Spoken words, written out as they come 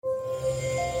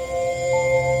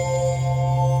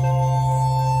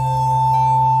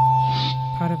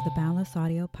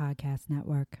Audio Podcast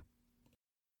Network.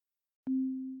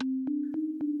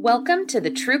 Welcome to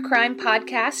the True Crime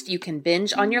Podcast you can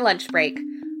binge on your lunch break.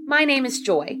 My name is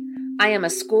Joy. I am a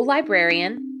school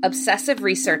librarian, obsessive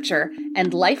researcher,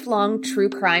 and lifelong true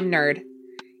crime nerd.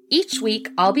 Each week,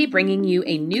 I'll be bringing you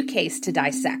a new case to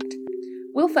dissect.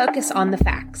 We'll focus on the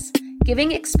facts,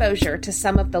 giving exposure to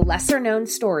some of the lesser-known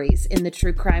stories in the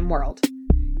true crime world.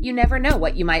 You never know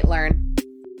what you might learn.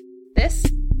 This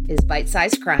is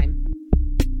Bite-Sized Crime.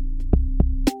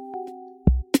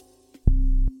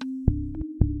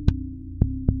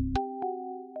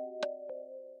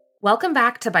 Welcome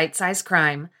back to Bite-Sized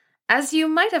Crime. As you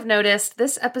might have noticed,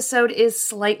 this episode is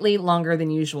slightly longer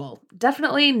than usual.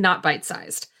 Definitely not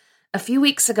bite-sized. A few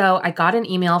weeks ago, I got an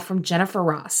email from Jennifer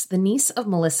Ross, the niece of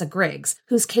Melissa Griggs,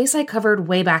 whose case I covered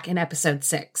way back in episode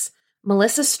 6.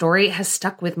 Melissa's story has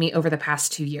stuck with me over the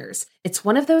past 2 years. It's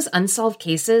one of those unsolved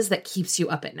cases that keeps you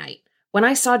up at night. When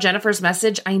I saw Jennifer's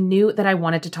message, I knew that I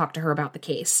wanted to talk to her about the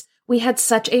case. We had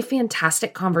such a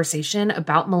fantastic conversation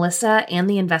about Melissa and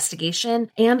the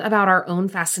investigation and about our own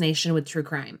fascination with true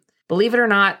crime. Believe it or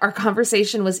not, our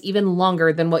conversation was even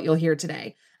longer than what you'll hear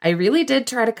today. I really did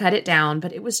try to cut it down,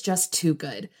 but it was just too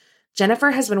good.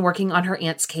 Jennifer has been working on her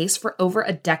aunt's case for over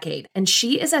a decade, and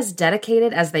she is as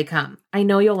dedicated as they come. I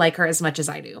know you'll like her as much as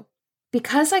I do.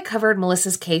 Because I covered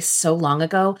Melissa's case so long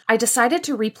ago, I decided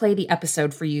to replay the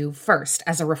episode for you first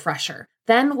as a refresher.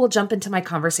 Then we'll jump into my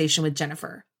conversation with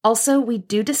Jennifer. Also, we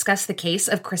do discuss the case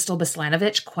of Crystal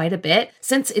Beslanovich quite a bit,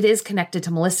 since it is connected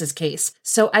to Melissa's case,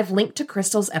 so I've linked to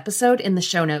Crystal's episode in the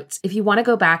show notes if you want to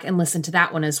go back and listen to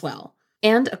that one as well.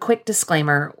 And a quick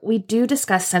disclaimer, we do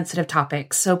discuss sensitive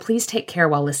topics, so please take care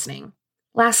while listening.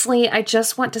 Lastly, I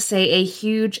just want to say a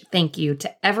huge thank you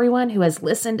to everyone who has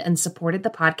listened and supported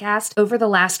the podcast over the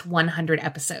last 100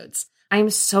 episodes. I am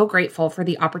so grateful for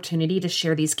the opportunity to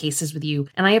share these cases with you,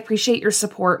 and I appreciate your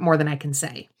support more than I can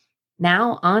say.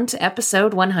 Now, on to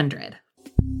episode 100.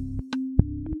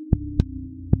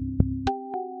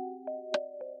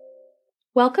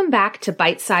 Welcome back to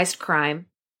Bite-Sized Crime.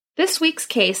 This week's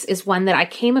case is one that I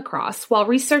came across while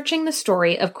researching the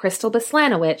story of Crystal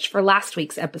Beslanovich for last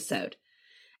week's episode.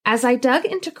 As I dug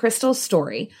into Crystal's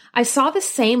story, I saw the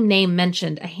same name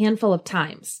mentioned a handful of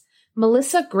times.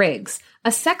 Melissa Griggs,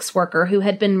 a sex worker who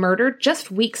had been murdered just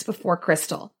weeks before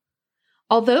Crystal.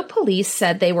 Although police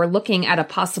said they were looking at a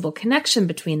possible connection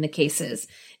between the cases,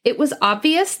 it was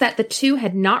obvious that the two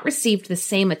had not received the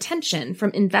same attention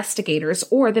from investigators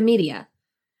or the media.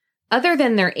 Other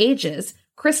than their ages,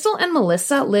 Crystal and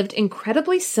Melissa lived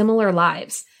incredibly similar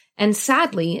lives, and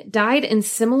sadly died in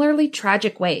similarly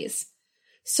tragic ways.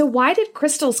 So why did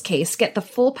Crystal's case get the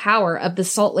full power of the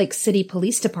Salt Lake City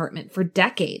Police Department for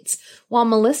decades, while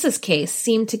Melissa's case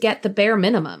seemed to get the bare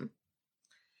minimum?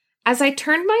 As I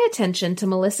turned my attention to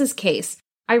Melissa's case,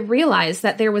 I realized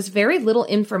that there was very little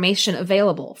information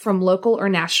available from local or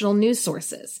national news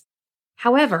sources.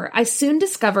 However, I soon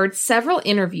discovered several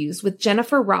interviews with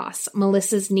Jennifer Ross,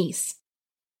 Melissa's niece.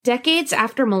 Decades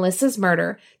after Melissa's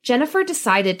murder, Jennifer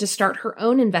decided to start her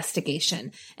own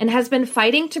investigation and has been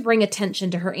fighting to bring attention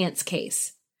to her aunt's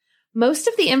case. Most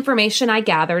of the information I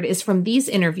gathered is from these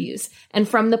interviews and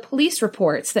from the police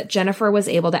reports that Jennifer was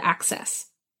able to access.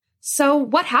 So,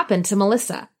 what happened to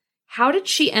Melissa? How did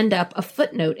she end up a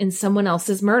footnote in someone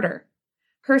else's murder?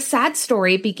 Her sad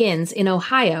story begins in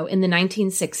Ohio in the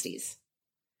 1960s.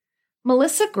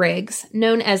 Melissa Griggs,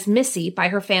 known as Missy by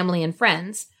her family and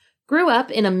friends, grew up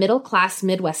in a middle-class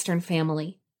Midwestern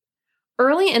family.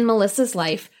 Early in Melissa's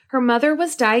life, her mother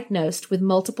was diagnosed with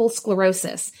multiple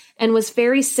sclerosis and was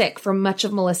very sick for much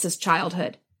of Melissa's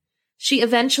childhood. She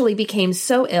eventually became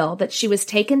so ill that she was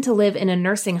taken to live in a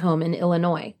nursing home in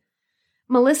Illinois.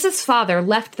 Melissa's father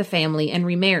left the family and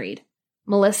remarried.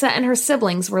 Melissa and her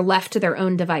siblings were left to their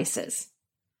own devices.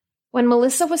 When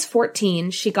Melissa was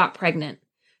 14, she got pregnant.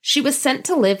 She was sent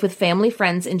to live with family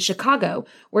friends in Chicago,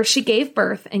 where she gave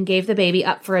birth and gave the baby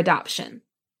up for adoption.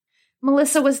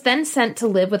 Melissa was then sent to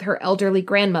live with her elderly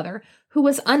grandmother, who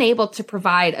was unable to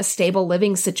provide a stable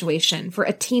living situation for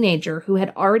a teenager who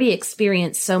had already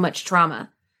experienced so much trauma.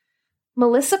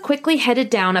 Melissa quickly headed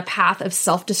down a path of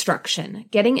self-destruction,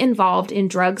 getting involved in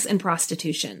drugs and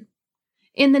prostitution.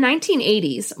 In the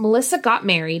 1980s, Melissa got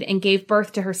married and gave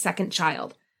birth to her second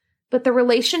child. But the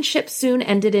relationship soon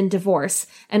ended in divorce,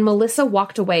 and Melissa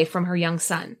walked away from her young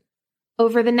son.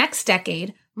 Over the next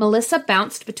decade, Melissa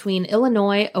bounced between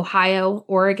Illinois, Ohio,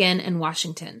 Oregon, and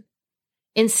Washington.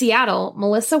 In Seattle,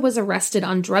 Melissa was arrested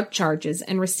on drug charges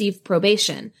and received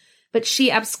probation, but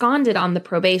she absconded on the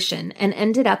probation and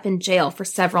ended up in jail for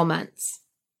several months.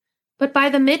 But by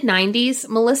the mid-90s,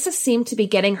 Melissa seemed to be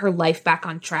getting her life back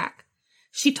on track.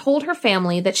 She told her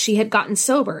family that she had gotten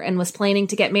sober and was planning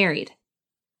to get married.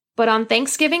 But on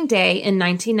Thanksgiving Day in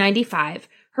 1995,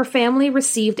 her family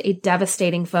received a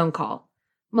devastating phone call.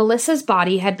 Melissa's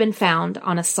body had been found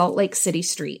on a Salt Lake City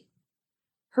street.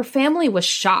 Her family was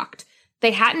shocked.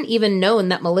 They hadn't even known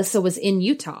that Melissa was in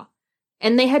Utah,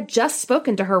 and they had just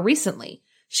spoken to her recently.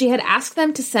 She had asked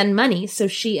them to send money so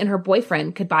she and her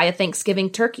boyfriend could buy a Thanksgiving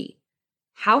turkey.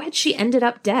 How had she ended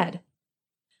up dead?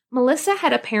 Melissa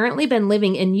had apparently been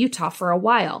living in Utah for a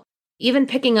while, even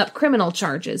picking up criminal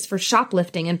charges for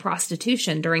shoplifting and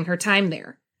prostitution during her time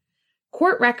there.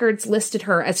 Court records listed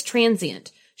her as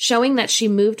transient, showing that she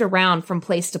moved around from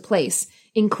place to place,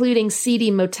 including seedy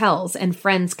motels and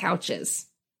friends' couches.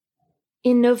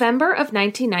 In November of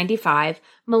 1995,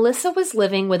 Melissa was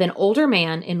living with an older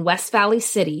man in West Valley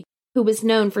City who was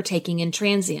known for taking in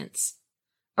transients.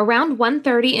 Around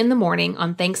 1:30 in the morning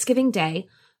on Thanksgiving Day,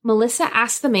 Melissa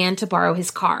asked the man to borrow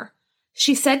his car.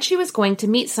 She said she was going to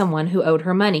meet someone who owed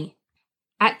her money.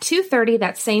 At 2:30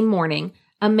 that same morning,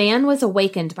 a man was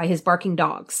awakened by his barking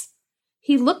dogs.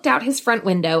 He looked out his front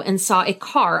window and saw a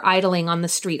car idling on the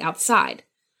street outside.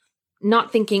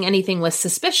 Not thinking anything was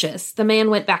suspicious, the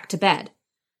man went back to bed.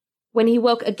 When he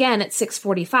woke again at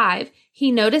 6:45,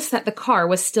 he noticed that the car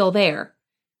was still there.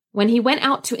 When he went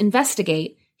out to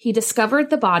investigate, he discovered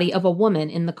the body of a woman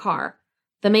in the car.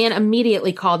 The man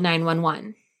immediately called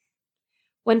 911.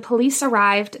 When police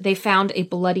arrived, they found a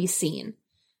bloody scene.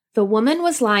 The woman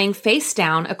was lying face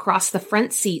down across the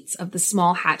front seats of the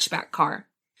small hatchback car.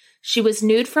 She was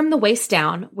nude from the waist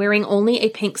down, wearing only a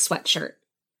pink sweatshirt.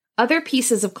 Other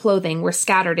pieces of clothing were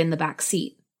scattered in the back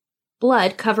seat.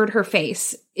 Blood covered her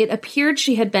face. It appeared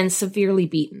she had been severely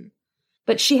beaten.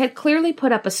 But she had clearly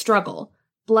put up a struggle.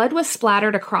 Blood was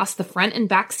splattered across the front and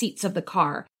back seats of the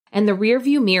car, and the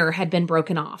rearview mirror had been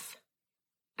broken off.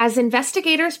 As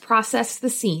investigators processed the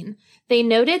scene, they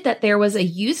noted that there was a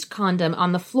used condom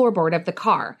on the floorboard of the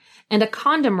car and a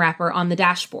condom wrapper on the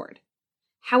dashboard.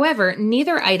 However,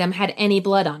 neither item had any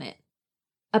blood on it.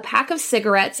 A pack of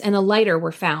cigarettes and a lighter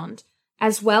were found,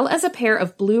 as well as a pair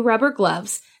of blue rubber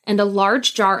gloves and a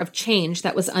large jar of change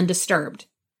that was undisturbed.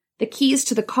 The keys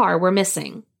to the car were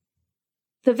missing.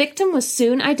 The victim was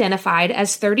soon identified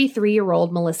as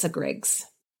 33-year-old Melissa Griggs.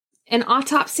 An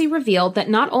autopsy revealed that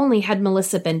not only had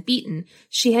Melissa been beaten,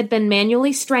 she had been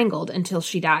manually strangled until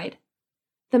she died.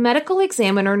 The medical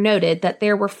examiner noted that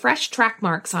there were fresh track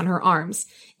marks on her arms,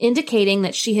 indicating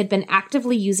that she had been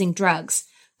actively using drugs,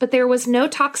 but there was no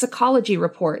toxicology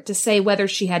report to say whether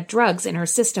she had drugs in her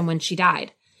system when she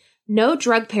died. No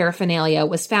drug paraphernalia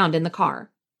was found in the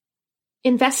car.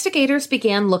 Investigators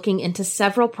began looking into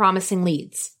several promising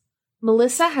leads.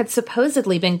 Melissa had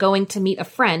supposedly been going to meet a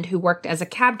friend who worked as a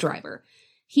cab driver.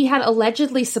 He had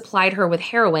allegedly supplied her with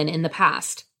heroin in the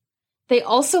past. They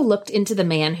also looked into the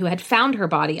man who had found her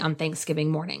body on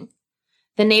Thanksgiving morning.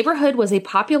 The neighborhood was a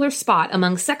popular spot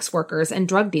among sex workers and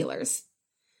drug dealers.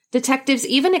 Detectives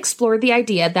even explored the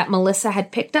idea that Melissa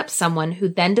had picked up someone who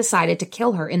then decided to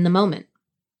kill her in the moment.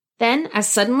 Then, as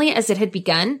suddenly as it had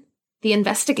begun, the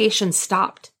investigation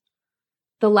stopped.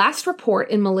 The last report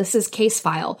in Melissa's case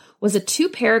file was a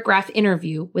 2-paragraph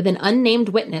interview with an unnamed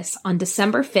witness on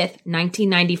December 5,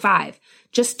 1995,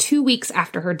 just 2 weeks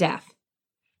after her death.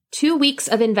 2 weeks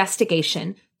of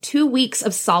investigation, 2 weeks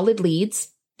of solid leads,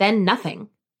 then nothing.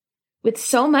 With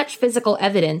so much physical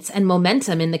evidence and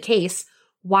momentum in the case,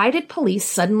 why did police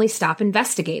suddenly stop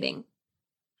investigating?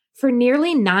 For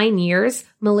nearly 9 years,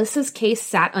 Melissa's case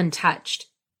sat untouched.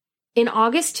 In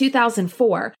August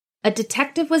 2004, a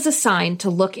detective was assigned to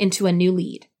look into a new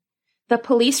lead. The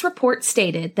police report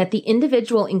stated that the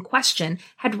individual in question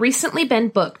had recently been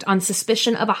booked on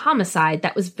suspicion of a homicide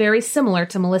that was very similar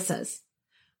to Melissa's.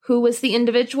 Who was the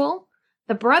individual?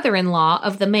 The brother-in-law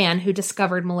of the man who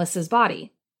discovered Melissa's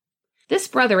body. This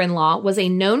brother-in-law was a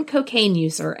known cocaine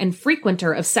user and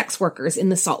frequenter of sex workers in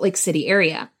the Salt Lake City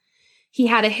area. He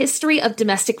had a history of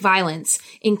domestic violence,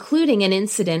 including an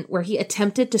incident where he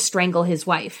attempted to strangle his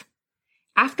wife.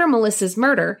 After Melissa's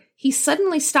murder, he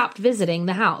suddenly stopped visiting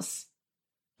the house.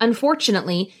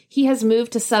 Unfortunately, he has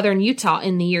moved to southern Utah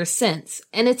in the years since,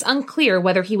 and it's unclear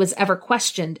whether he was ever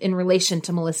questioned in relation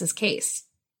to Melissa's case.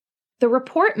 The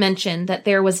report mentioned that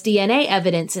there was DNA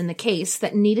evidence in the case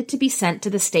that needed to be sent to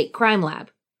the state crime lab.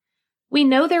 We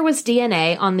know there was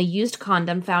DNA on the used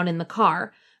condom found in the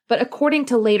car, but according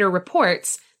to later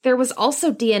reports, there was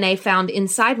also DNA found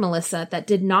inside Melissa that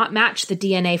did not match the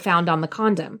DNA found on the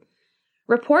condom.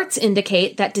 Reports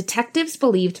indicate that detectives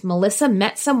believed Melissa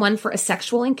met someone for a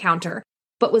sexual encounter,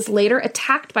 but was later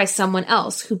attacked by someone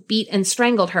else who beat and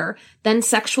strangled her, then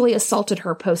sexually assaulted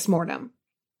her post-mortem.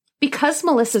 Because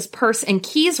Melissa's purse and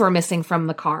keys were missing from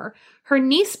the car, her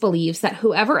niece believes that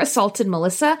whoever assaulted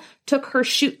Melissa took her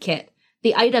shoot kit,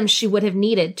 the items she would have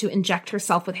needed to inject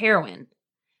herself with heroin.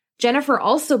 Jennifer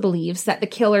also believes that the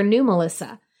killer knew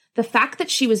Melissa. The fact that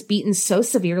she was beaten so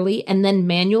severely and then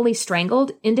manually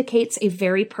strangled indicates a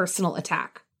very personal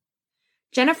attack.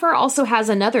 Jennifer also has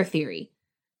another theory.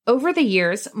 Over the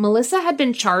years, Melissa had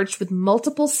been charged with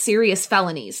multiple serious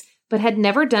felonies, but had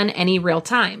never done any real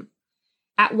time.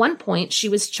 At one point, she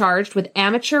was charged with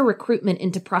amateur recruitment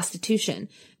into prostitution,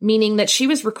 meaning that she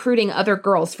was recruiting other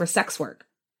girls for sex work.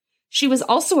 She was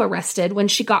also arrested when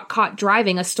she got caught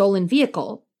driving a stolen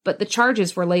vehicle, but the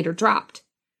charges were later dropped.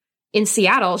 In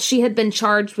Seattle, she had been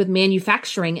charged with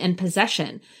manufacturing and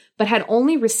possession, but had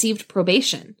only received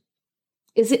probation.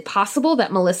 Is it possible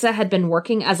that Melissa had been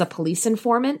working as a police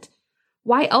informant?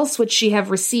 Why else would she have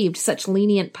received such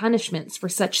lenient punishments for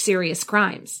such serious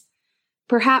crimes?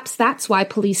 Perhaps that's why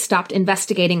police stopped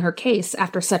investigating her case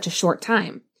after such a short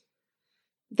time.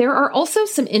 There are also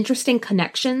some interesting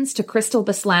connections to Crystal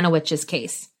Beslanowicz's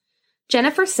case.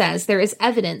 Jennifer says there is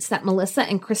evidence that Melissa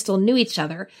and Crystal knew each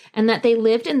other and that they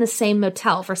lived in the same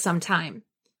motel for some time.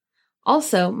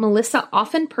 Also, Melissa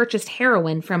often purchased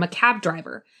heroin from a cab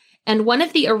driver, and one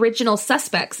of the original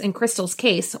suspects in Crystal's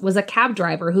case was a cab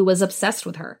driver who was obsessed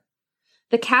with her.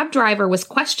 The cab driver was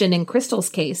questioned in Crystal's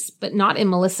case, but not in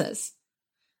Melissa's.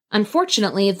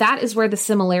 Unfortunately, that is where the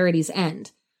similarities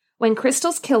end. When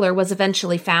Crystal's killer was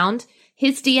eventually found,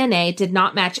 his DNA did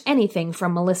not match anything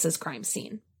from Melissa's crime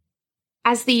scene.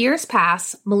 As the years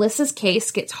pass, Melissa's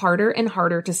case gets harder and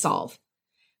harder to solve.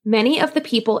 Many of the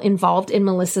people involved in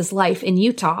Melissa's life in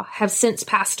Utah have since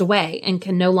passed away and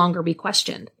can no longer be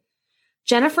questioned.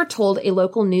 Jennifer told a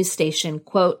local news station,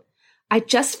 quote, "I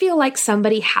just feel like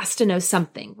somebody has to know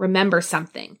something, remember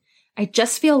something. I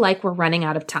just feel like we're running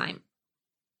out of time."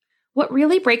 What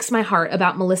really breaks my heart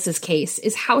about Melissa's case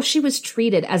is how she was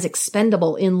treated as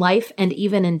expendable in life and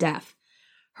even in death.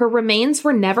 Her remains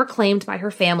were never claimed by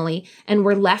her family and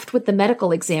were left with the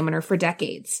medical examiner for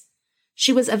decades.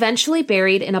 She was eventually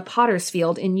buried in a potter's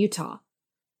field in Utah.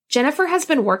 Jennifer has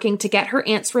been working to get her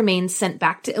aunt's remains sent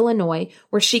back to Illinois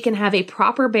where she can have a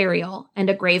proper burial and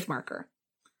a grave marker.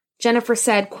 Jennifer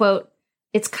said, quote,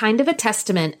 "It's kind of a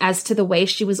testament as to the way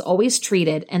she was always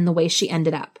treated and the way she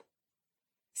ended up."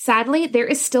 Sadly, there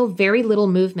is still very little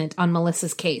movement on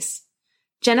Melissa's case.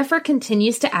 Jennifer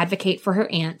continues to advocate for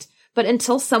her aunt, but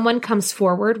until someone comes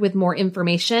forward with more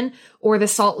information or the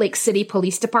Salt Lake City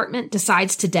Police Department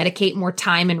decides to dedicate more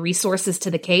time and resources to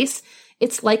the case,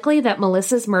 it's likely that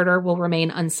Melissa's murder will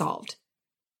remain unsolved.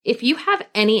 If you have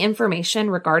any information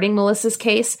regarding Melissa's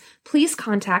case, please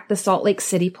contact the Salt Lake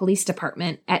City Police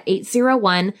Department at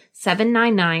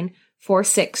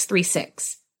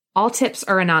 801-799-4636. All tips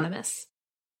are anonymous.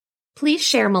 Please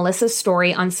share Melissa's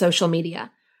story on social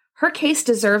media. Her case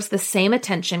deserves the same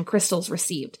attention Crystal's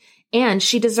received, and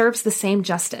she deserves the same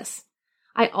justice.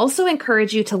 I also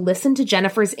encourage you to listen to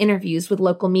Jennifer's interviews with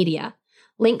local media.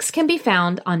 Links can be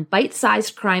found on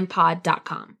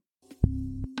bitesizedcrimepod.com.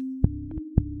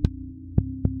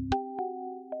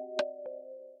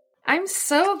 I'm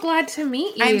so glad to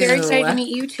meet you. I'm very excited to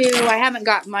meet you too. I haven't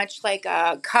got much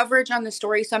coverage on the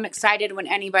story, so I'm excited when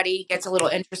anybody gets a little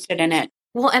interested in it.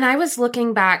 Well, and I was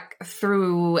looking back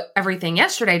through everything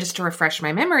yesterday just to refresh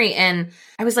my memory, and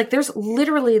I was like, there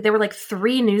were like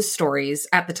 3 news stories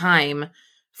at the time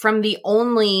from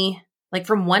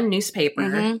from one newspaper.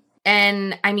 Mm-hmm.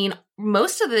 And I mean,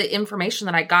 most of the information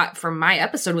that I got from my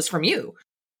episode was from you.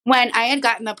 When I had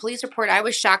gotten the police report, I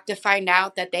was shocked to find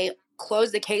out that they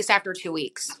closed the case after 2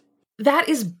 weeks. That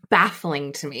is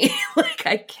baffling to me.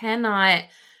 I cannot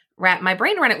wrap my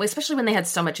brain around it, especially when they had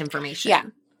so much information. Yeah.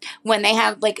 When they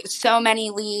have so many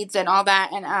leads and all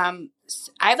that. And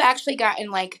I've actually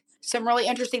gotten some really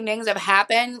interesting things have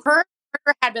happened. Her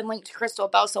murder had been linked to Crystal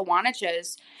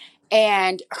Beslanowicz's,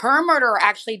 and her murderer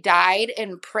actually died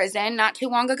in prison not too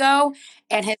long ago.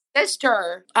 And his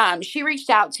sister, she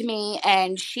reached out to me,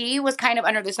 and she was kind of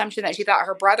under the assumption that she thought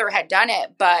her brother had done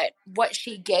it. But what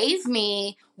she gave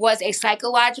me was a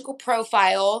psychological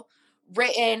profile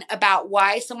written about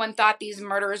why someone thought these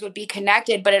murders would be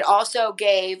connected, but it also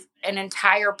gave an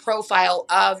entire profile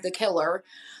of the killer.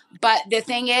 But the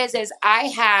thing is I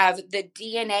have the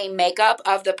DNA makeup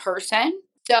of the person.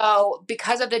 So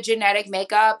because of the genetic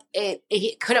makeup, it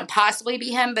couldn't possibly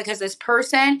be him, because this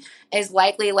person is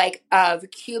likely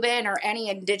of Cuban or any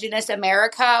indigenous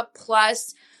America,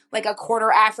 plus a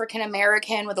quarter African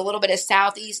American with a little bit of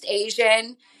Southeast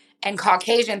Asian and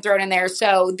Caucasian thrown in there.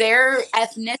 So their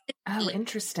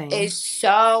ethnicity is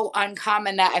so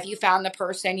uncommon that if you found the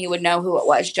person, you would know who it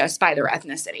was just by their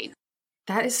ethnicity.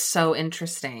 That is so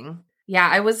interesting.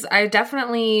 Yeah, I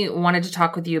definitely wanted to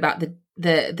talk with you about the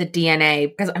DNA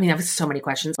because I have so many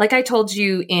questions. Like I told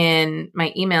you in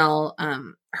my email,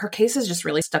 her case has just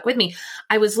really stuck with me.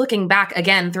 I was looking back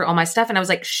again through all my stuff and I was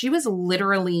like, she was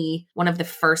literally one of the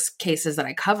first cases that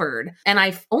I covered. And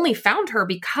I only found her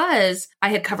because I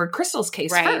had covered Crystal's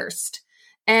case first.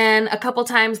 And a couple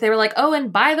times they were like, oh,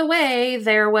 and by the way,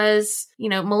 there was,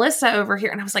 Melissa over here.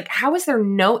 And I was like, how is there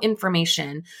no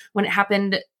information when it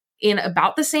happened in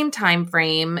about the same time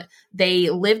frame? They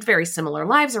lived very similar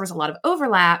lives. There was a lot of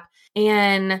overlap.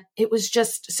 And it was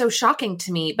just so shocking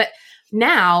to me. But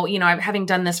now, I'm having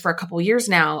done this for a couple years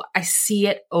now, I see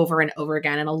it over and over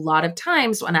again. And a lot of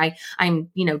times when I'm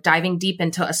diving deep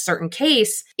into a certain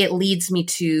case, it leads me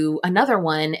to another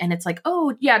one. And it's like,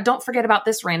 oh yeah, don't forget about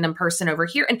this random person over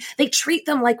here. And they treat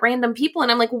them like random people.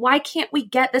 And I'm like, why can't we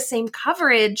get the same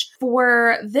coverage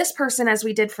for this person as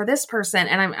we did for this person?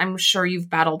 And I'm sure you've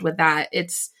battled with that.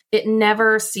 It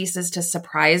never ceases to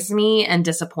surprise me and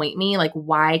disappoint me. Like,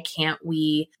 why can't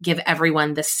we give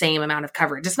everyone the same amount of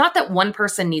coverage? It's not that one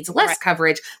person needs less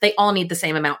coverage. They all need the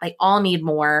same amount. They all need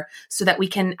more so that we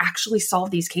can actually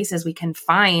solve these cases. We can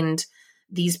find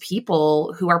these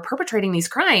people who are perpetrating these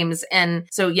crimes. And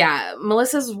so, yeah,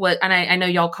 Melissa's and I know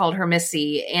y'all called her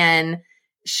Missy, and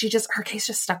her case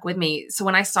just stuck with me. So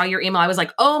when I saw your email, I was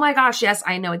like, oh my gosh, yes,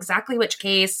 I know exactly which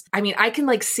case. I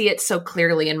can see it so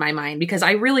clearly in my mind because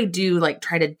I really do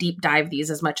try to deep dive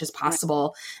these as much as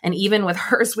possible. And even with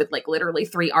hers, with literally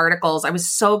 3 articles, I was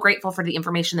so grateful for the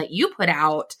information that you put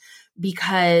out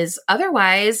because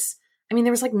otherwise, there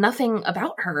was nothing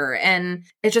about her and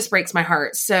it just breaks my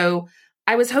heart. So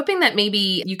I was hoping that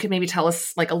maybe you could tell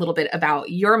us a little bit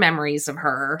about your memories of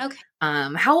her. Okay.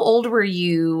 How old were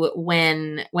you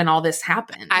when all this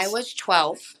happened? I was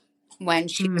 12 when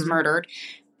she was murdered,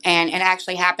 and it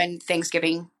actually happened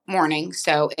Thanksgiving morning.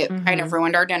 So it kind of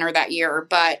ruined our dinner that year.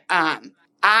 But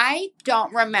I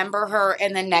don't remember her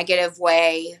in the negative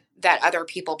way that other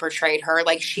people portrayed her.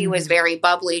 She was very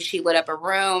bubbly. She lit up a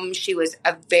room. She was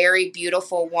a very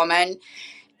beautiful woman.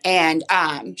 And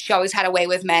she always had a way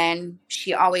with men.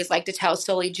 She always liked to tell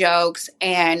silly jokes.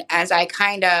 And as I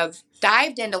kind of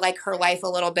dived into her life a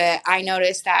little bit, I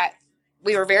noticed that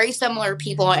we were very similar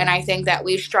people. And I think that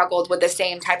we struggled with the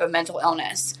same type of mental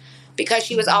illness because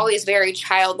she was always very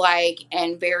childlike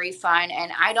and very fun.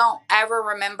 And I don't ever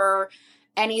remember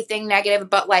anything negative,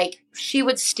 but she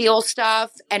would steal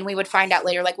stuff and we would find out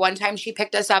later. One time she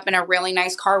picked us up in a really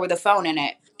nice car with a phone in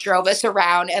it, drove us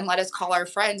around and let us call our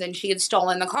friends, and she had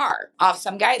stolen the car off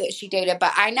some guy that she dated.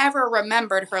 But I never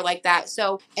remembered her like that.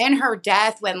 So in her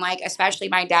death, when especially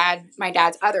my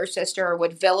dad's other sister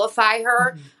would vilify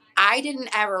her, I didn't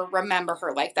ever remember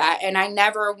her like that. And I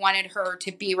never wanted her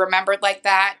to be remembered like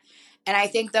that. And I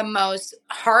think the most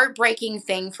heartbreaking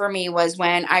thing for me was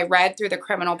when I read through the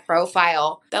criminal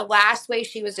profile, the last way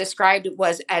she was described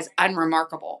was as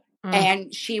unremarkable.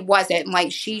 And she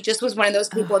wasn't. She just was one of those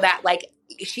people that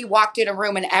she walked in a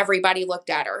room and everybody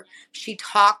looked at her. She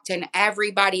talked and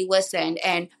everybody listened.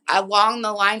 And along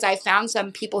the lines, I found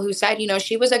some people who said,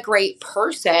 she was a great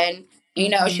person.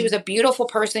 She was a beautiful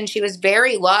person. She was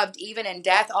very loved, even in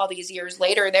death all these years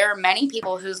later. There are many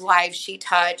people whose lives she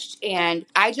touched. And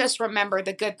I just remember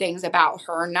the good things about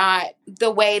her, not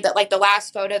the way that the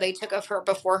last photo they took of her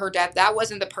before her death. That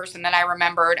wasn't the person that I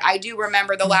remembered. I do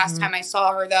remember the last time I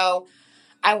saw her, though.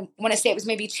 I want to say it was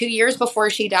maybe 2 years before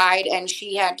she died, and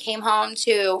she had came home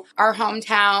to our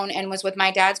hometown and was with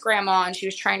my dad's grandma, and she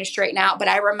was trying to straighten out. But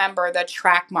I remember the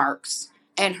track marks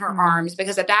in her arms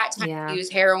because at that time to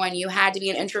use heroin, you had to be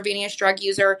an intravenous drug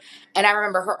user. And I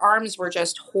remember her arms were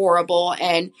just horrible.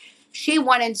 And she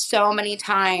wanted so many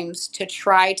times to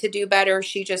try to do better.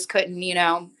 She just couldn't,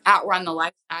 outrun the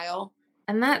lifestyle.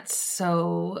 And that's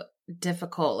so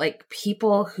difficult.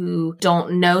 People who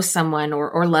don't know someone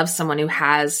or love someone who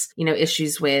has,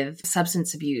 issues with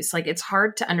substance abuse, it's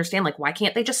hard to understand, why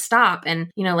can't they just stop? And,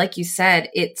 like you said,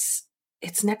 it's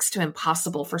next to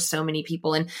impossible for so many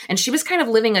people. And she was kind of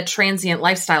living a transient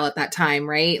lifestyle at that time,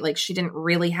 right? She didn't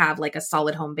really have a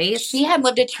solid home base. She had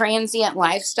lived a transient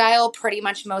lifestyle pretty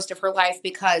much most of her life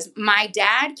because my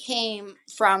dad came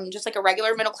from just a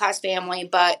regular middle class family.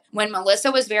 But when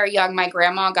Melissa was very young, my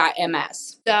grandma got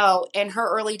MS. So in her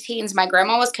early teens, my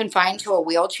grandma was confined to a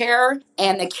wheelchair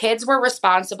and the kids were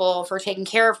responsible for taking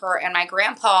care of her. And my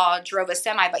grandpa drove a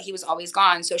semi, but he was always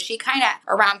gone. So she kind of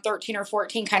around 13 or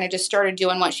 14 kind of just started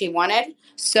doing what she wanted.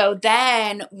 So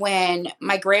then when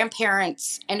my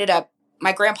grandparents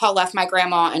my grandpa left my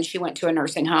grandma and she went to a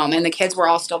nursing home and the kids were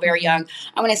all still very young.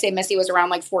 I want to say Missy was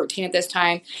around 14 at this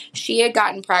time. She had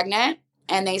gotten pregnant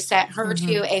and they sent her Mm-hmm.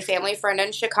 to a family friend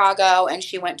in Chicago, and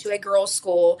she went to a girls'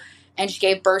 school, and she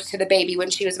gave birth to the baby when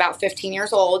she was about 15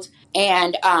 years old.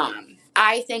 And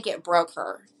I think it broke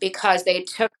her because they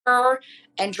took her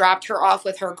and dropped her off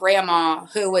with her grandma,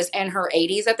 who was in her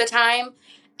 80s at the time,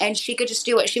 and she could just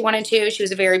do what she wanted to. She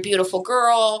was a very beautiful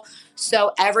girl.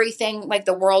 So everything, like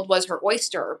the world was her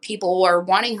oyster. People were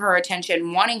wanting her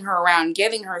attention, wanting her around,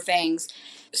 giving her things.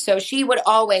 So she would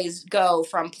always go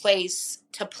from place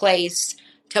to place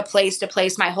to place to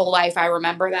place my whole life. I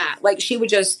remember that. Like she would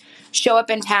just show up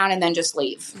in town and then just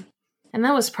leave. And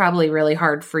that was probably really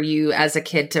hard for you as a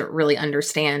kid to really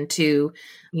understand too,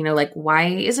 like, why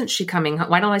isn't she coming?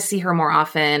 Why don't I see her more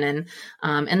often?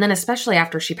 And then especially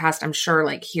after she passed, I'm sure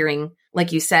like hearing,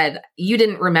 like you said, you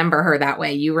didn't remember her that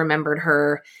way. You remembered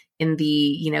her in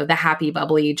the happy,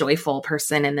 bubbly, joyful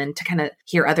person. And then to kind of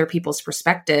hear other people's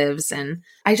perspectives. And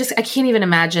I can't even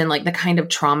imagine like the kind of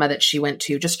trauma that she went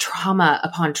to, just trauma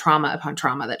upon trauma upon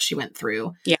trauma that she went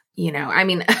through. Yeah. I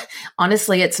mean,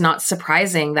 honestly, it's not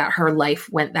surprising that her life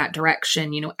went that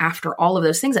direction, after all of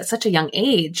those things at such a young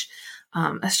age.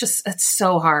 It's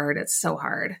so hard. It's so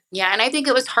hard. Yeah. And I think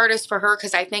it was hardest for her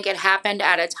because I think it happened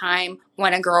at a time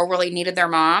when a girl really needed their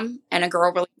mom and a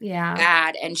girl really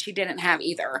bad, and she didn't have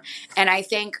either. And I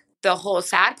think the whole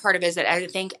sad part of it is that I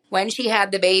think when she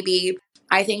had the baby,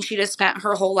 I think she just spent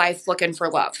her whole life looking for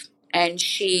love. And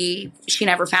she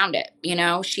never found it.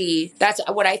 That's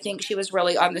what I think she was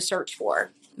really on the search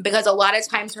for, because a lot of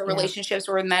times her relationships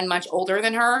were with men much older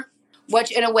than her,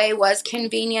 which in a way was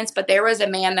convenience. But there was a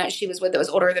man that she was with that was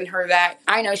older than her that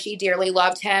I know she dearly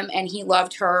loved him and he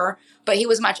loved her, but he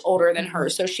was much older than her.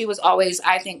 So she was always,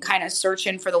 I think, kind of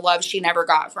searching for the love she never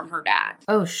got from her dad.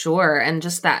 Oh, sure. And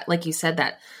just that, like you said,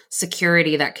 that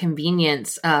security, that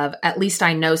convenience of at least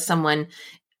I know someone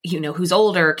who's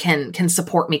older can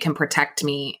support me, can protect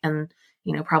me, and,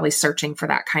 probably searching for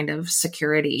that kind of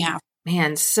security. Yeah.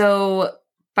 Man. So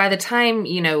by the time,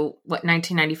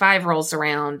 1995 rolls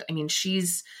around, I mean,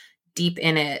 she's deep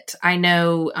in it. I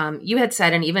know you had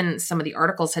said, and even some of the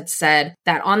articles had said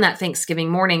that on that Thanksgiving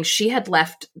morning, she had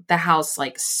left the house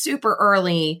like super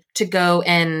early to go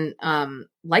and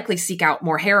likely seek out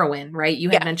more heroin, right? You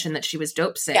had mentioned that she was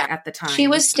dope sick at the time. She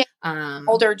was staying with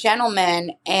older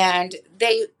gentlemen, and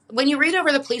when you read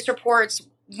over the police reports,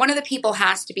 one of the people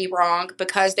has to be wrong,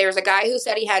 because there's a guy who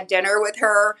said he had dinner with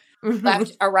her,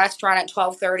 left a restaurant at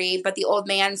 12:30, but the old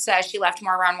man says she left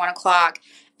more around 1:00.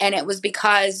 And it was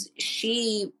because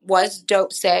she was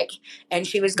dope sick and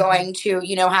she was going to,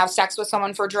 have sex with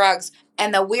someone for drugs.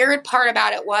 And the weird part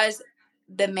about it was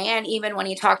the man, even when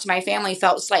he talked to my family,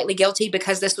 felt slightly guilty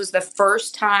because this was the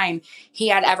first time he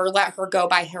had ever let her go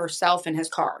by herself in his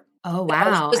car. Oh,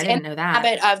 wow. I didn't know that.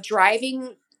 Habit of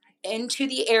driving into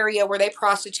the area where they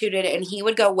prostituted, and he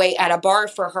would go wait at a bar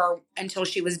for her until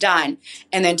she was done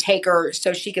and then take her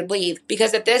so she could leave.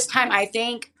 Because at this time, I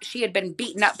think she had been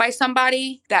beaten up by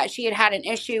somebody that she had had an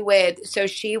issue with. So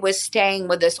she was staying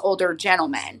with this older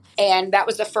gentleman. And that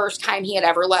was the first time he had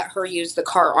ever let her use the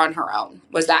car on her own,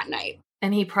 was that night.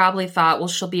 And he probably thought, well,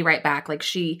 she'll be right back. Like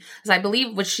as I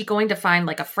believe, was she going to find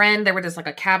like a friend? There was just like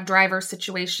a cab driver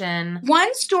situation.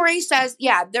 One story says,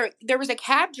 there was a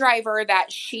cab driver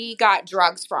that she got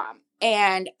drugs from.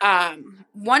 And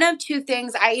one of two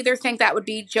things, I either think that would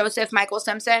be Joseph Michael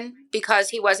Simpson, because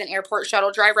he was an airport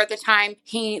shuttle driver at the time.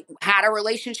 He had a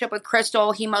relationship with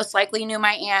Crystal. He most likely knew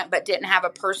my aunt, but didn't have a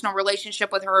personal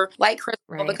relationship with her like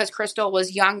Crystal, because Crystal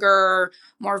was younger,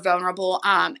 more vulnerable.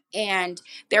 And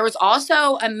there was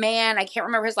also a man, I can't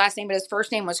remember his last name, but his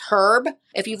first name was Herb.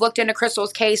 If you looked into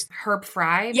Crystal's case. Herb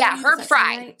Fry? Yeah, Herb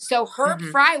Fry. Right? So Herb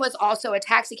Fry was also a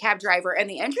taxi cab driver. And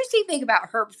the interesting thing about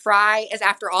Herb Fry is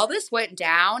after all this went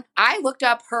down, I looked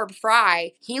up Herb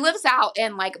Fry. He lives out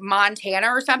in like Montana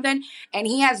or something, and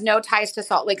he has no ties to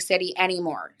Salt Lake City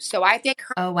anymore. So I think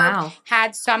Herb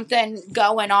had something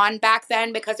going on back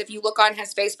then, because if you look on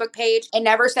his Facebook page, it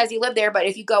never says he lived there, but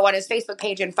if you go on his Facebook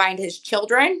page and find his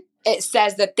children, it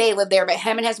says that they live there, but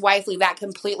him and his wife leave that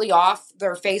completely off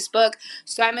their Facebook.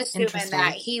 So I'm assuming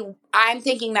that I'm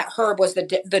thinking that Herb was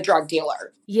the drug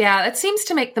dealer. Yeah, that seems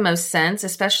to make the most sense,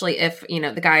 especially if,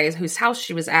 the guy whose house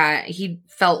she was at, he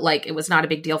felt like it was not a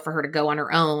big deal for her to go on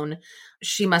her own.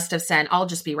 She must have said, I'll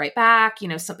just be right back,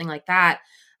 something like that.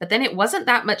 But then it wasn't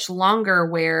that much longer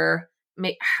where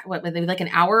maybe like an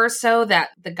hour or so that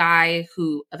the guy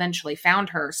who eventually found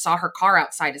her saw her car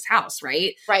outside his house,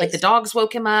 right? Right. Like the dogs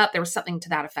woke him up. There was something to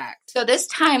that effect. So this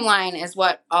timeline is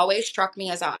what always struck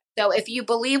me as odd. So if you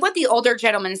believe what the older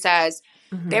gentleman says,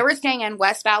 they were staying in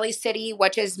West Valley City,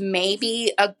 which is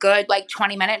maybe a good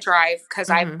 20-minute drive, because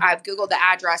I've Googled the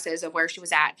addresses of where she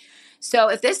was at. So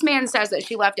if this man says that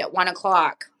she left at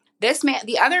 1:00,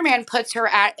 the other man puts her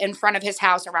in front of his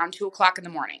house around 2:00 in the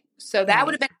morning. So that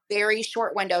would Right. have been a very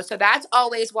short window. So that's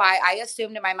always why I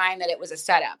assumed in my mind that it was a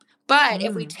setup. But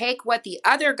if we Mm. take what the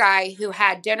other guy who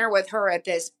had dinner with her at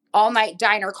this all-night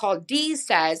diner called Dee's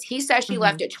says, he says she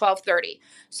left at 12:30.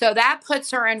 So that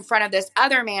puts her in front of this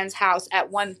other man's house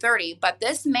at 1:30. But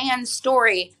this man's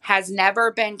story has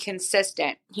never been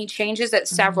consistent. He changes it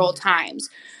several times.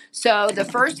 So the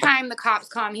first time the cops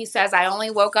come, he says, I only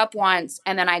woke up once,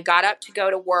 and then I got up to go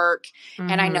to work,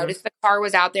 and I noticed the car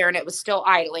was out there and it was still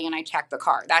idling, and I checked the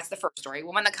car. That's the first story.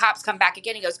 Well, when the cops come back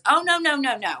again, he goes, oh, no, no,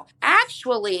 no, no.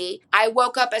 Actually, I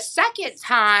woke up a second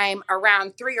time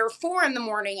around 3 or 4 in the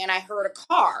morning, and I heard a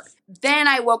car. Then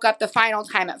I woke up the final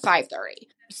time at 5:30.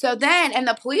 So then in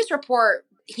the police report,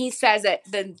 he says that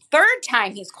the third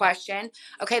time he's questioned,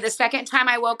 okay, the second time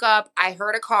I woke up, I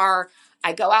heard a car.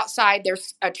 I go outside.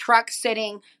 There's a truck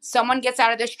sitting. Someone gets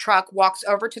out of this truck, walks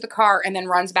over to the car, and then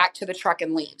runs back to the truck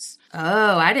and leaves.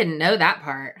 Oh, I didn't know that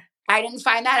part. I didn't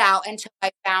find that out until I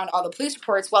found all the police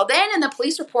reports. Well, then in the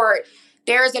police report,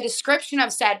 there is a description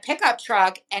of said pickup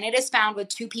truck, and it is found with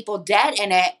 2 people dead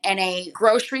in it in a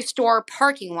grocery store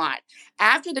parking lot.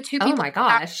 After the 2 Oh people my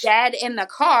got gosh. dead in the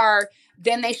car,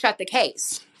 then they shut the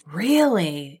case.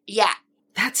 Really? Yeah.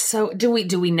 That's so, do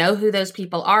we know who those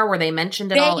people are? Were they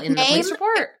mentioned at all in the police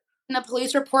report? In the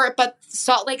police report, but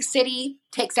Salt Lake City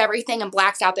takes everything and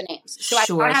blacks out the names. So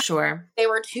Sure. They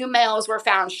were 2 males were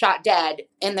found shot dead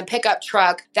in the pickup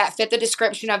truck that fit the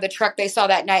description of the truck they saw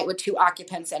that night with 2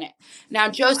 occupants in it. Now,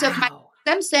 Joseph Michael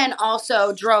Simpson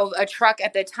also drove a truck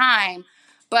at the time,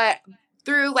 but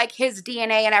through like his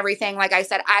DNA and everything, like I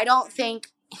said, I don't think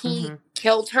he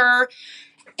killed her.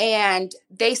 And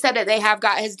they said that they have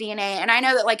got his DNA. And I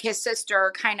know that like his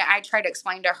sister I tried to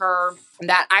explain to her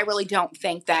that I really don't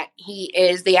think that he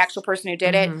is the actual person who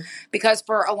did it. Because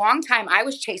for a long time, I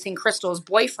was chasing Crystal's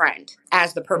boyfriend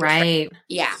as the perpetrator. Right.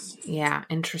 Yeah. Yeah.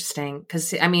 Interesting.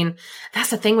 Because, I mean,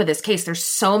 that's the thing with this case. There's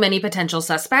so many potential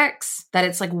suspects that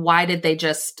it's like, why did they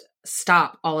just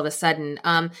stop all of a sudden?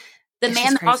 The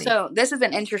man also, this is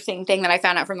an interesting thing that I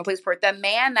found out from the police report. The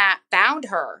man that found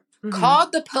her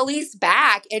called the police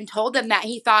back and told them that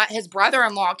he thought his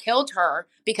brother-in-law killed her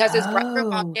because his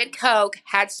brother-in-law did coke,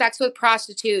 had sex with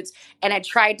prostitutes, and had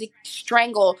tried to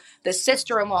strangle the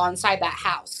sister-in-law inside that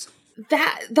house.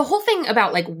 That the whole thing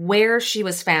about like where she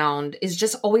was found is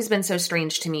just always been so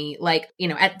strange to me. Like, you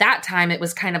know, at that time it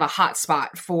was kind of a hot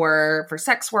spot for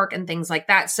sex work and things like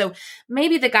that. So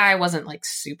maybe the guy wasn't like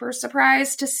super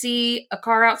surprised to see a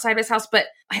car outside his house. But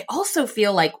I also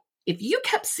feel like if you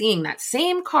kept seeing that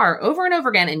same car over and over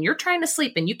again and you're trying to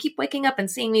sleep and you keep waking up and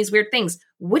seeing these weird things,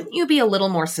 wouldn't you be a little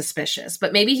more suspicious?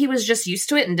 But maybe he was just used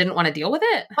to it and didn't want to deal with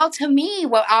it. Well, to me,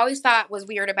 what I always thought was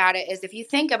weird about it is if you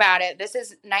think about it, this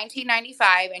is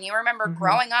 1995 and you remember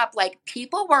growing up, like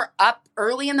people were up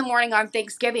early in the morning on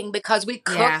Thanksgiving because we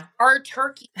cooked our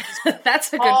turkeys.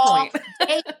 That's a good point.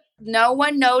 No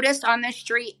one noticed on the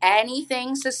street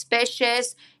anything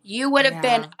suspicious. You would have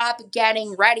been up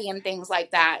getting ready and things like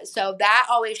that. So that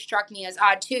always struck me as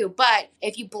odd too. But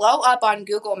if you blow up on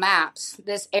Google Maps,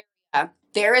 this area,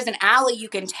 there is an alley you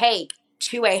can take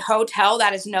to a hotel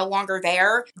that is no longer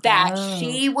there that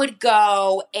she would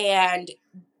go, and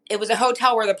it was a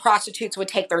hotel where the prostitutes would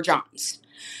take their johns.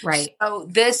 Right. So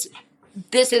this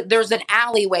is, there's an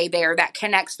alleyway there that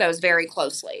connects those very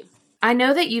closely. I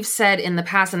know that you've said in the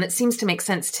past, and it seems to make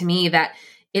sense to me, that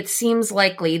it seems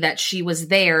likely that she was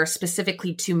there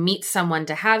specifically to meet someone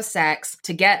to have sex,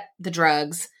 to get the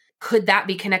drugs. Could that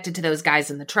be connected to those guys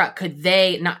in the truck? Could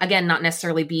they, not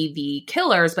necessarily be the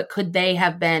killers, but could they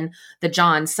have been the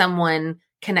John, someone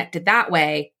connected that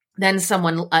way? Then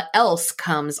someone else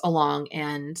comes along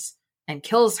and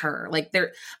kills her. Like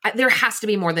there has to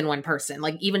be more than one person.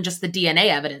 Like even just the DNA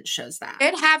evidence shows that.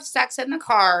 They did have sex in the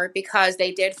car because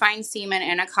they did find semen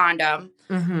in a condom.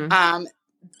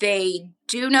 They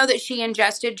do know that she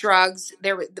ingested drugs.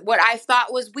 What I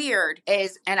thought was weird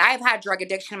is, and I've had drug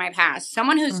addiction in my past,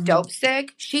 someone who's dope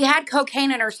sick, she had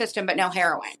cocaine in her system but no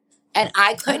heroin. And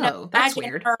I couldn't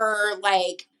imagine her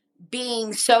like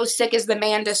being so sick as the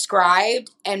man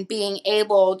described and being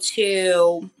able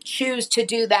to choose to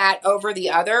do that over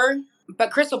the other.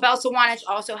 But Crystal Belsawanich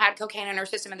also had cocaine in her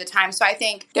system at the time. So I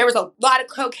think there was a lot of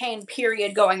cocaine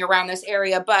period going around this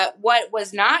area. But what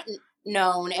was not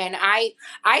known, and I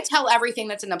tell everything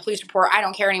that's in the police report, I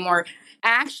don't care anymore.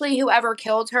 Actually, whoever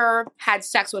killed her had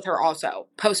sex with her also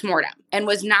post-mortem and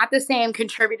was not the same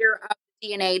contributor of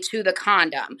DNA to the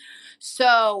condom.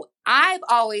 So I've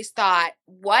always thought,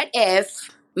 what if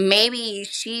maybe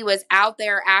she was out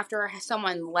there after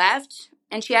someone left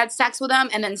and she had sex with him,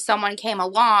 and then someone came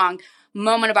along,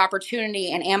 moment of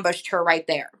opportunity, and ambushed her right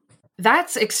there.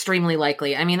 That's extremely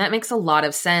likely. I mean, that makes a lot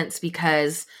of sense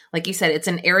because, like you said, it's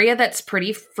an area that's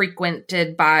pretty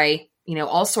frequented by,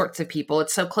 all sorts of people.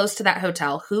 It's so close to that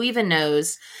hotel. Who even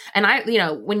knows? And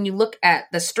when you look at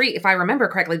the street, if I remember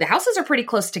correctly, the houses are pretty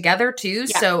close together too.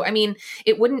 Yeah. So, I mean,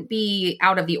 it wouldn't be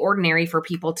out of the ordinary for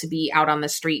people to be out on the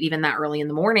street even that early in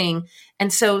the morning.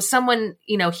 And so someone,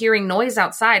 hearing noise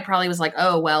outside probably was like,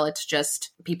 oh, well, it's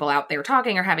just people out there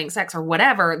talking or having sex or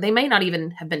whatever. They may not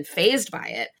even have been fazed by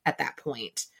it at that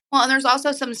point. Well, and there's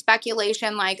also some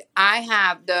speculation, like I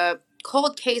have the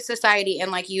Cold Case Society in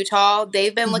like Utah.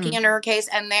 They've been looking into her case,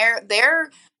 and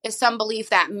there is some belief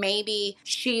that maybe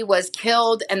she was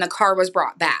killed and the car was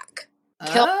brought back.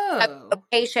 Killed at the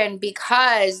location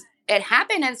because it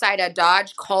happened inside a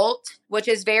Dodge Colt, which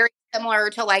is very similar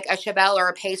to like a Chevelle or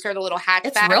a Pacer, the little hatchback.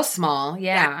 It's real small,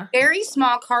 yeah. Very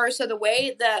small car. So the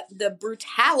way the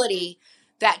brutality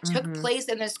that took place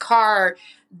in this car,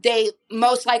 they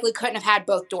most likely couldn't have had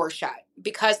both doors shut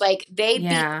because like they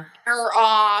beat her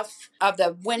off of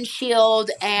the windshield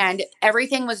and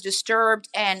everything was disturbed.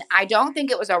 And I don't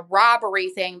think it was a robbery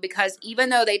thing because even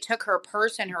though they took her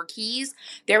purse and her keys,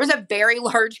 there was a very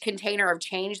large container of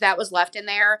change that was left in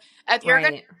there. If you're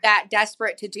going to be that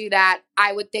desperate to do that,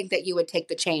 I would think that you would take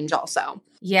the change also.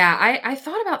 Yeah, I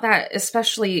thought about that,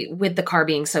 especially with the car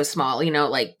being so small,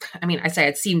 I say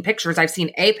I'd seen pictures. I've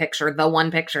seen a picture, the one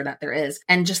picture that there is.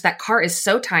 And just that car is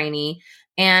so tiny.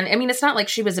 And I mean, it's not like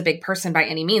she was a big person by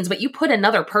any means, but you put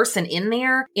another person in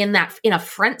there in a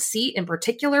front seat in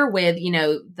particular with,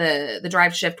 the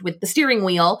drive shift with the steering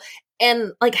wheel.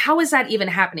 And like, how is that even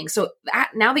happening? So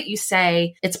now that you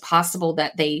say it's possible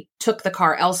that they took the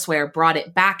car elsewhere, brought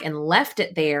it back and left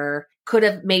it there, could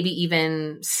have maybe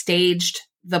even staged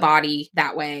the body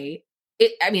that way.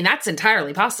 That's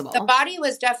entirely possible. The body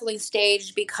was definitely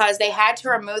staged because they had to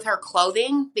remove her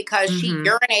clothing because she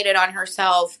urinated on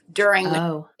herself during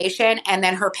the vacation, and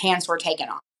then her pants were taken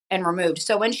off and removed.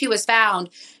 So when she was found,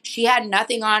 she had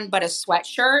nothing on but a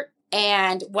sweatshirt.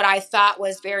 And what I thought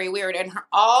was very weird, and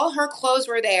all her clothes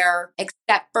were there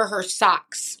except for her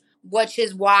socks, which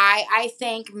is why I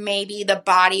think maybe the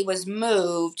body was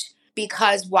moved,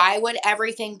 because why would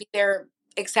everything be there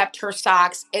except her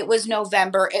socks? It was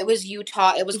November. It was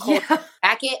Utah. It was cold. Yeah.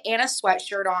 Jacket and a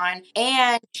sweatshirt on.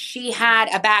 And she had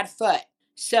a bad foot.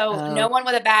 So no one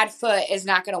with a bad foot is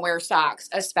not going to wear socks,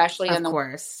 especially in the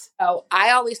course. So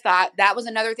I always thought that was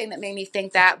another thing that made me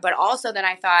think that. But also then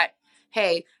I thought,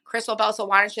 hey, Crystal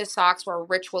Belsowanish's socks were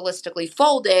ritualistically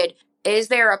folded. Is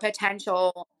there a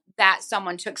potential that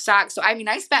someone took socks? So,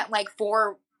 I spent like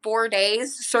four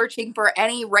days searching for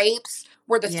any rapes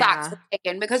where the socks were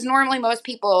taken, because normally most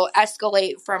people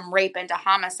escalate from rape into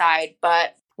homicide,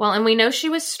 but... Well, and we know she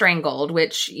was strangled,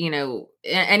 which,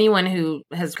 anyone who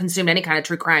has consumed any kind of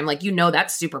true crime,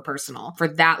 that's super personal. For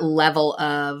that level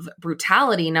of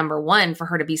brutality, number one, for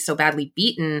her to be so badly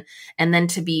beaten and then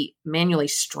to be manually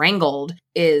strangled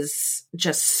is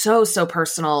just so, so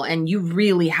personal. And you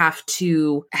really have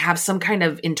to have some kind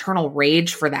of internal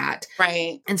rage for that.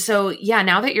 Right. And so,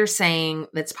 now that you're saying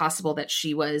it's possible that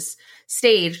she was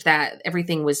staged, that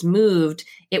everything was moved,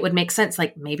 it would make sense.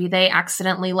 Like maybe they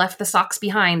accidentally left the socks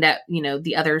behind at,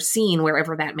 the other scene,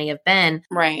 wherever that may have been.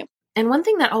 Right. And one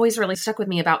thing that always really stuck with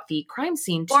me about the crime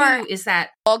scene too is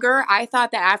that... Vulgar, I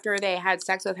thought that after they had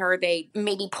sex with her, they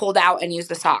maybe pulled out and used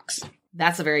the socks.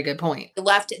 That's a very good point.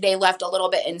 They left a little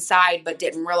bit inside, but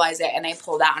didn't realize it, and they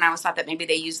pulled out. And I always thought that maybe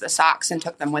they used the socks and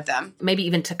took them with them. Maybe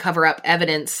even to cover up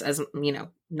evidence, as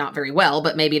not very well,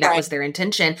 but maybe that was their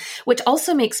intention. Which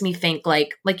also makes me think,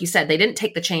 like you said, they didn't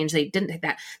take the change. They didn't take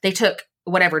that. They took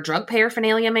whatever drug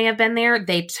paraphernalia may have been there.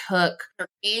 They took her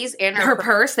keys and her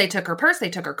purse. They took her purse. They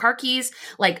took her car keys.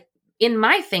 Like, in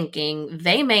my thinking,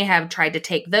 they may have tried to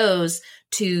take those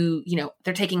to,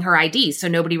 they're taking her ID, so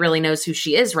nobody really knows who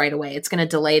she is right away. It's going to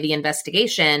delay the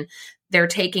investigation. They're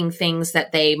taking things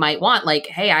that they might want, like,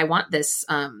 hey, I want this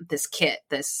kit,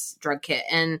 this drug kit.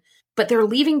 But they're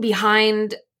leaving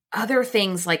behind other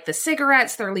things like the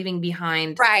cigarettes. They're leaving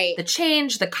behind the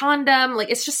change, the condom. Like,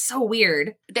 it's just so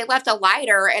weird. They left a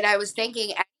lighter, and I was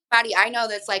thinking, anybody I know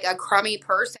that's like a crummy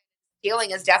person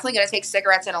stealing is definitely going to take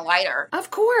cigarettes and a lighter.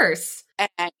 Of course.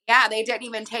 And they didn't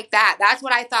even take that. That's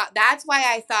what I thought. That's why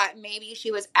I thought maybe she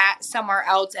was at somewhere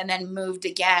else and then moved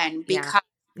again, because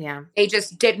they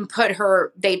just didn't put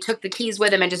her, they took the keys with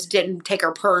them and just didn't take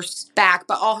her purse back.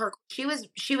 But she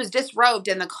was disrobed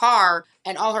in the car,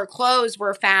 and all her clothes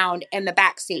were found in the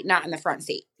back seat, not in the front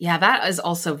seat. Yeah, that is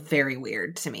also very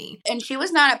weird to me. And she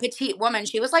was not a petite woman.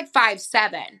 She was like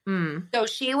 5'7". So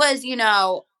she was,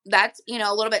 that's, you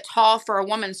know, a little bit tall for a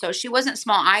woman. So she wasn't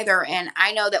small either. And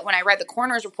I know that when I read the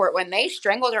coroner's report, when they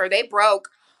strangled her, they broke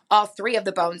all 3 of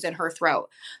the bones in her throat.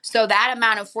 So that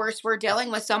amount of force, we're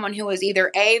dealing with someone who was either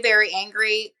A, very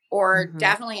angry, or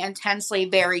definitely intensely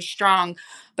very strong.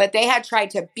 But they had tried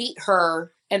to beat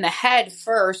her in the head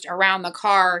first around the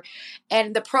car.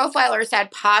 And the profiler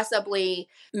said possibly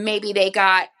maybe they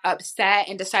got upset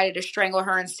and decided to strangle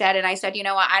her instead. And I said, you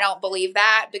know what? I don't believe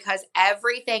that, because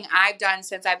everything I've done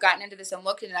since I've gotten into this and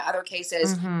looked into other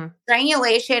cases,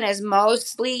 strangulation is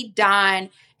mostly done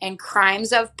in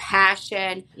crimes of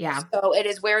passion. Yeah. So it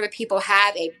is where the people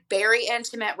have a very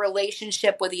intimate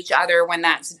relationship with each other when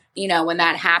that's, you know, when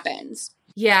that happens.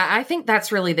 Yeah, I think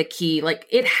that's really the key. Like,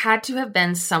 it had to have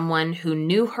been someone who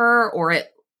knew her, or it,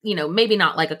 you know, maybe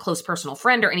not like a close personal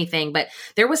friend or anything, but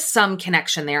there was some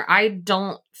connection there. I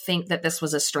don't think that this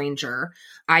was a stranger.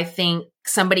 I think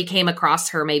somebody came across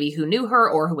her maybe who knew her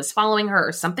or who was following her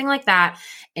or something like that.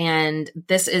 And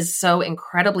this is so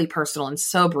incredibly personal and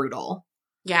so brutal.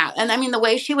 Yeah. And I mean, the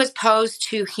way she was posed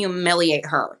to humiliate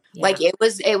her, like it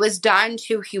was done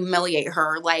to humiliate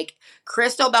her. Like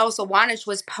Crystal Belsawanich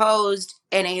was posed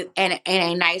in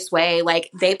a nice way. Like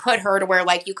they put her to where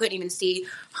like you couldn't even see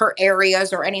her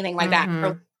areas or anything like that.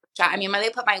 I mean,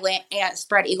 they put my aunt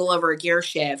spread eagle over a gear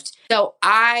shift. So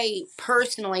I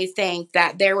personally think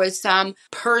that there was some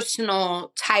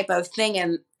personal type of thing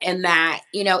in that,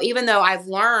 you know, even though I've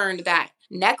learned that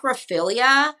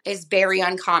necrophilia is very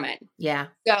uncommon. Yeah.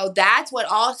 So that's what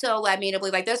also led me to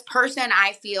believe like this person,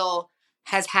 I feel,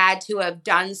 has had to have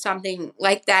done something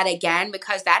like that again,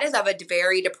 because that is of a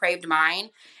very depraved mind.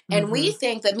 And we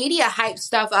think the media hypes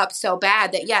stuff up so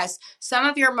bad that, yes, some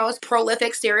of your most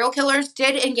prolific serial killers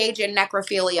did engage in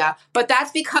necrophilia, but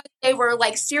that's because they were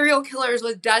like serial killers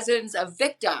with dozens of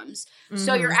victims.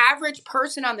 So your average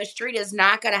person on the street is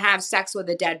not going to have sex with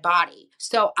a dead body.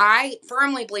 So I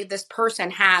firmly believe this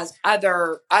person has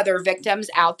other victims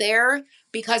out there,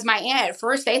 because my aunt, at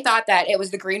first, they thought that it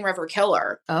was the Green River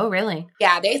Killer. Oh, really?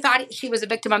 Yeah, they thought she was a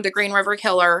victim of the Green River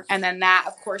Killer. And then that,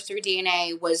 of course, through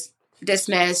DNA was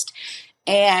dismissed.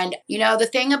 And, you know, the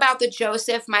thing about the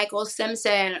Joseph Michael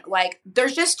Simpson, like,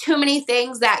 there's just too many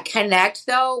things that connect,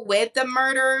 though, with the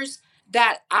murders,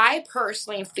 that I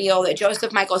personally feel that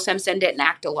Joseph Michael Simpson didn't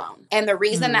act alone. And the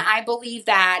reason that I believe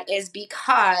that is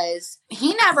because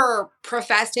he never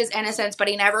professed his innocence, but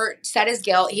he never said his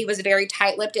guilt. He was a very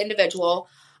tight-lipped individual.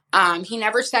 He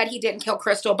never said he didn't kill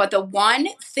Crystal, but the one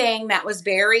thing that was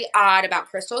very odd about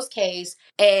Crystal's case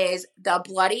is the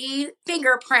bloody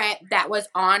fingerprint that was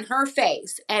on her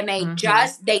face. And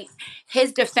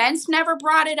his defense never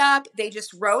brought it up. They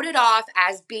just wrote it off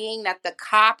as being that the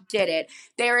cop did it.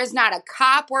 There is not a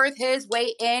cop worth his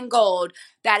weight in gold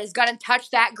that is going to touch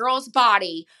that girl's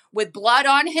body with blood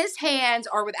on his hands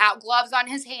or without gloves on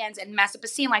his hands and mess up a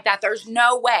scene like that. There's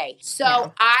no way.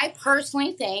 So I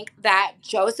personally think that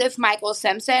Joseph Michael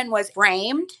Simpson was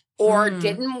framed or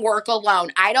didn't work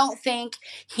alone. I don't think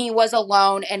he was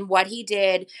alone in what he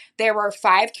did. There were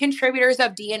 5 contributors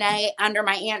of DNA under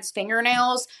my aunt's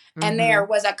fingernails, and there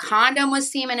was a condom with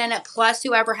semen in it, plus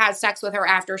whoever had sex with her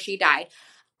after she died.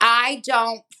 I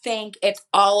don't think it's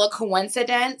all a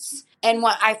coincidence. And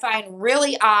what I find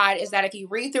really odd is that if you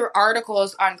read through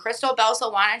articles on Crystal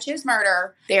Belsalwanich's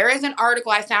murder, there is an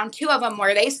article, I found 2 of them,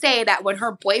 where they say that when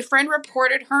her boyfriend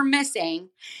reported her missing,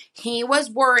 he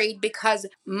was worried because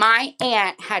my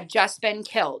aunt had just been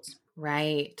killed.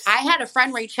 Right. I had a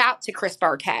friend reach out to Chris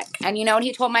Barquette, and you know what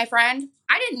he told my friend?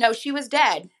 I didn't know she was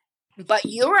dead. But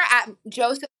you were at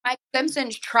Joseph Mike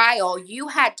Simpson's trial. You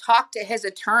had talked to his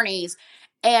attorneys,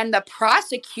 and the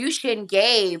prosecution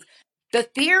gave, the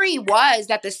theory was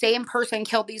that the same person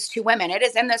killed these 2 women. It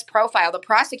is in this profile. The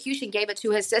prosecution gave it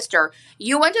to his sister.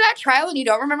 You went to that trial and you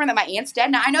don't remember that my aunt's dead?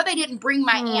 Now, I know they didn't bring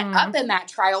my aunt up in that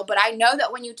trial, but I know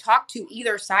that when you talk to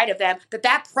either side of them,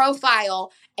 that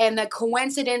profile and the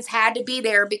coincidence had to be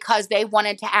there because they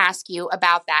wanted to ask you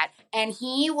about that. And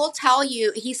he will tell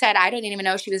you, he said, I didn't even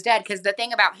know she was dead, because the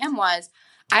thing about him was,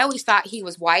 I always thought he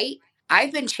was white.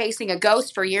 I've been chasing a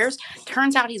ghost for years.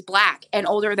 Turns out he's black and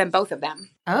older than both of them.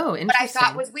 Oh, interesting. What I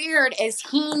thought was weird is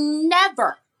he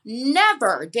never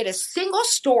did a single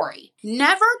story,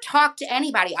 never talked to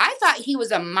anybody. I thought he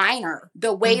was a minor,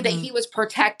 the way that he was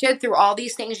protected through all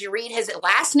these things you read. His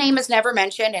last name is never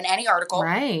mentioned in any article.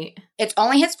 Right. It's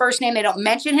only his first name. They don't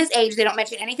mention his age. They don't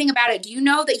mention anything about it. Do you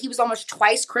know that he was almost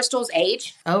twice Crystal's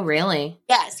age? Oh, really?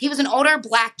 Yes. He was an older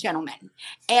black gentleman.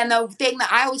 And the thing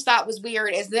that I always thought was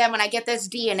weird is then when I get this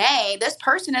DNA, this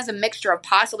person is a mixture of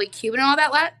possibly Cuban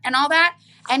and all that.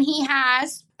 And he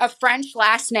has a French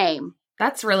last name.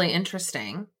 That's really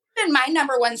interesting. Been my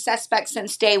number one suspect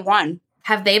since day one.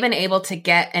 Have they been able to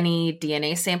get any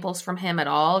DNA samples from him at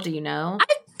all? Do you know?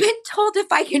 I've been told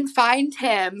if I can find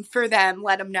him for them,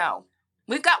 let him know.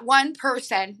 We've got one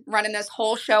person running this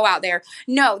whole show out there.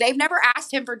 No, they've never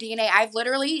asked him for DNA.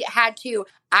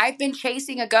 I've been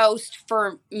chasing a ghost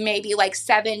for maybe like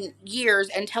 7 years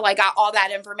until I got all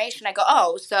that information. I go,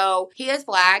 oh, so he is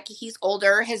Black. He's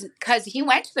older. Because he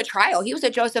went to the trial. He was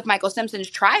at Joseph Michael Simpson's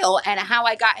trial. And how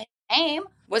I got his name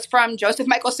was from Joseph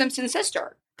Michael Simpson's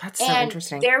sister. That's so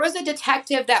interesting. There was a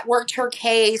detective that worked her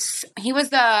case. He was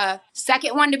the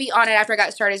second one to be on it after I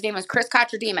got started. His name was Chris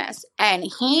Kotrodemus. And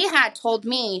he had told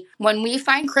me, when we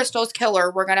find Crystal's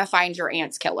killer, we're going to find your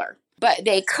aunt's killer. But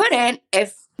they couldn't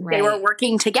if they were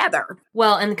working together.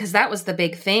 Well, and because that was the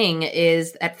big thing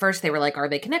is at first they were like, are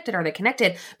they connected? Are they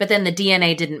connected? But then the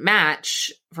DNA didn't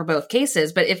match for both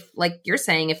cases. But if, like you're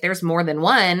saying, if there's more than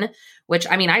one, which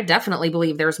I mean, I definitely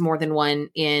believe there's more than one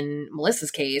in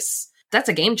Melissa's case, that's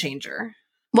a game changer.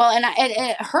 Well, and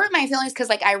it hurt my feelings because,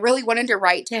 like, I really wanted to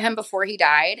write to him before he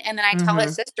died. And then I tell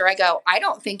his sister, I go, I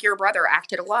don't think your brother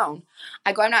acted alone.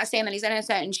 I go, I'm not saying that he's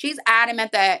innocent. And she's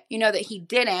adamant that, that he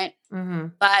didn't.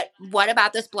 But what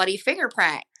about this bloody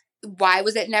fingerprint? Why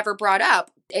was it never brought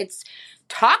up? It's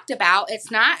talked about.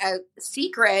 It's not a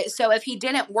secret. So if he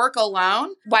didn't work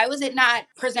alone, why was it not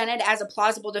presented as a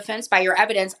plausible defense by your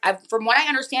evidence? From what I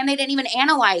understand, they didn't even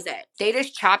analyze it. They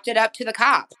just chopped it up to the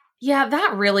cop. Yeah,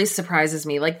 that really surprises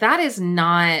me. Like, that is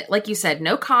not, like you said,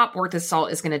 no cop worth his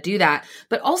salt is going to do that.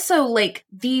 But also, like,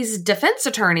 these defense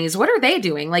attorneys, what are they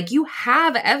doing? Like, you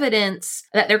have evidence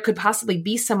that there could possibly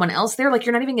be someone else there. Like,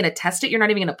 you're not even going to test it. You're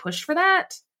not even going to push for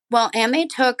that. Well, and they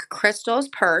took Crystal's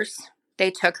purse.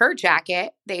 They took her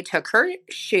jacket. They took her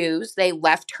shoes. They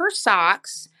left her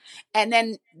socks. And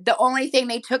then the only thing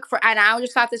they took and I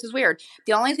just thought this was weird.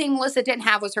 The only thing Melissa didn't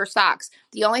have was her socks.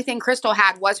 The only thing Crystal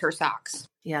had was her socks.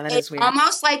 Yeah, that is weird. It's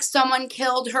almost like someone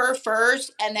killed her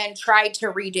first and then tried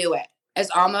to redo it. It's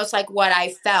almost like what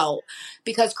I felt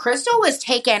because Crystal was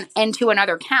taken into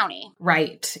another county.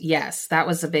 Right. Yes, that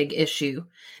was a big issue.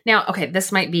 Now, okay,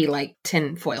 this might be like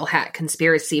tinfoil hat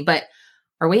conspiracy, but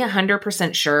are we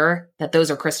 100% sure that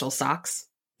those are Crystal's socks?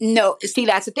 No, see,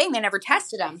 that's the thing. They never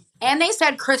tested them. And they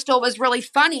said Crystal was really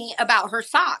funny about her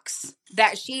socks.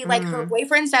 That she, like, her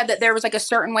boyfriend said that there was, like, a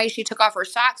certain way she took off her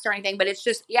socks or anything. But it's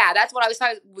just, yeah, that's what I always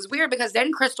thought was weird because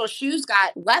then Crystal's shoes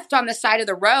got left on the side of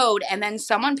the road and then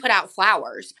someone put out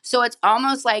flowers. So it's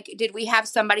almost like, did we have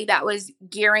somebody that was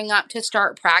gearing up to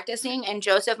start practicing? And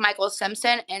Joseph Michael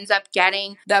Simpson ends up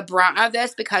getting the brunt of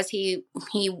this because I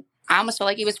almost feel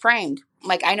like he was framed.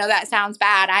 Like, I know that sounds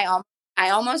bad. I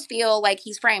almost feel like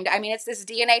he's framed. I mean, it's this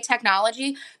DNA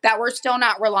technology that we're still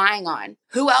not relying on.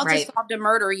 Who else has solved a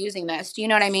murder using this? Do you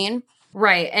know what I mean?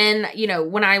 Right. And,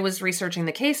 when I was researching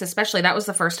the case, especially, that was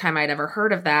the first time I'd ever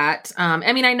heard of that.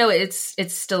 I mean, I know it's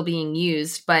still being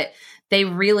used, but they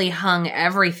really hung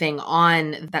everything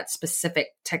on that specific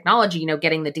technology,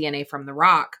 getting the DNA from the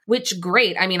rock, which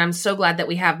great. I mean, I'm so glad that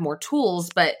we have more tools,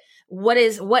 but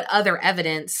what other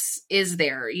evidence is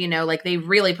there? Like they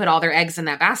really put all their eggs in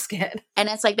that basket. And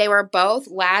it's like they were both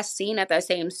last seen at the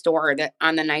same store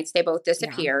on the nights they both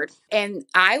disappeared. Yeah. And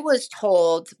I was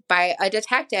told by a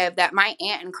detective that my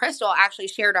aunt and Crystal actually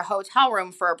shared a hotel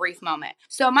room for a brief moment.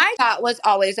 So my thought was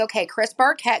always, okay, Chris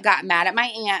Barquette got mad at my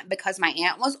aunt because my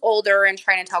aunt was older and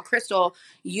trying to tell Crystal,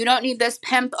 you don't need this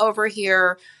pimp over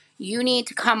here. You need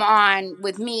to come on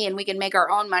with me and we can make our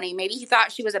own money. Maybe he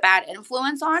thought she was a bad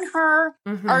influence on her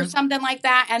or something like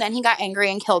that. And then he got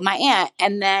angry and killed my aunt.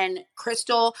 And then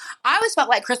Crystal, I always felt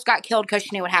like Crystal got killed because she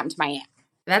knew what happened to my aunt.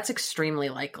 That's extremely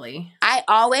likely. I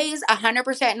always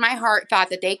 100% in my heart thought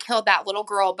that they killed that little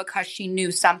girl because she knew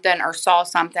something or saw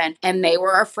something and they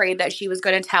were afraid that she was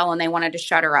going to tell and they wanted to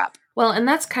shut her up. Well, and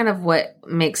that's kind of what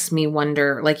makes me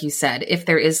wonder, like you said, if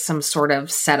there is some sort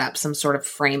of setup, some sort of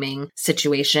framing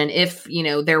situation, if,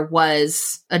 there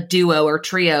was a duo or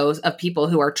trio of people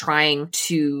who are trying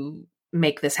to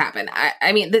make this happen.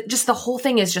 I mean, just the whole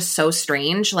thing is just so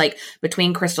strange. Like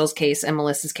between Crystal's case and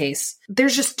Melissa's case,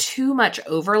 there's just too much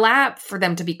overlap for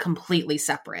them to be completely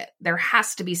separate. There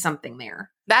has to be something there.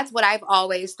 That's what I've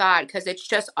always thought because it's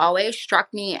just always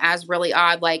struck me as really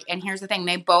odd. Like, and here's the thing,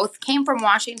 they both came from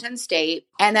Washington State.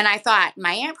 And then I thought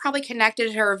my aunt probably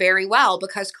connected her very well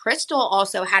because Crystal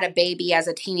also had a baby as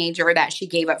a teenager that she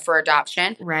gave up for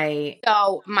adoption. Right.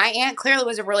 So my aunt clearly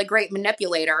was a really great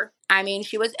manipulator. I mean,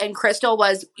 she was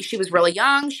really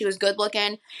young. She was good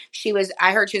looking.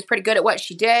 I heard she was pretty good at what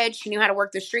she did. She knew how to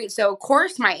work the street. So of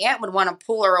course my aunt would want to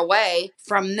pull her away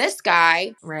from this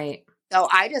guy. Right. So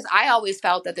I always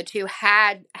felt that the two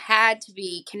had to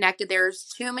be connected. There's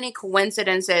too many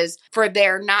coincidences for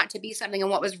there not to be something.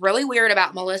 And what was really weird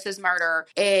about Melissa's murder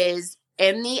is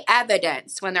in the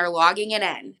evidence, when they're logging it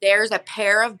in, there's a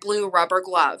pair of blue rubber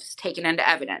gloves taken into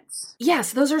evidence.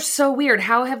 Yes, those are so weird.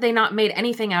 How have they not made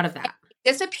anything out of that?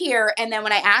 Disappear, and then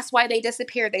when I asked why they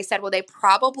disappeared, they said, well, they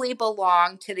probably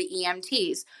belong to the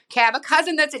EMTs. Okay, I have a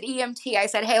cousin that's an EMT. I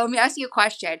said, hey, let me ask you a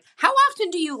question. How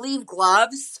often do you leave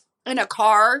gloves in a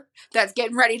car that's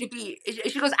getting ready to be?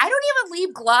 She goes, I don't even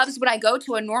leave gloves when I go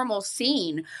to a normal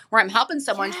scene where I'm helping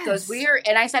someone. Yes. She goes, weird.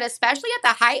 And I said, especially at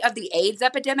the height of the AIDS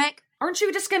epidemic. Aren't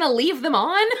you just going to leave them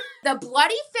on? The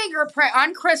bloody fingerprint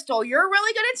on Crystal, you're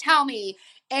really going to tell me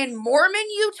in Mormon,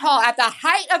 Utah, at the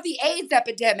height of the AIDS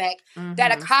epidemic,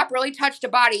 that a cop really touched a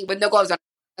body with no gloves on?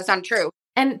 That's not true.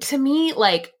 And to me,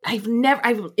 like,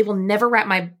 it will never wrap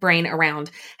my brain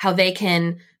around how they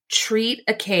can treat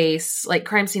a case, like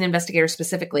crime scene investigators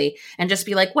specifically, and just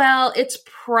be like, well, it's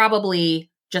probably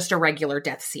just a regular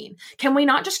death scene. Can we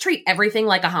not just treat everything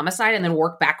like a homicide and then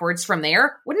work backwards from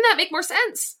there? Wouldn't that make more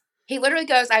sense? He literally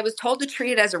goes, I was told to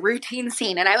treat it as a routine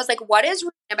scene. And I was like, what is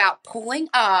about pulling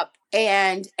up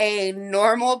and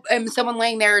someone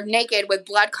laying there naked with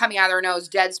blood coming out of their nose,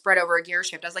 dead, spread over a gear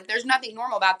shift? I was like, there's nothing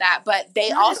normal about that. But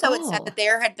they also had said that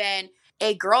there had been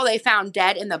a girl they found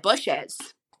dead in the bushes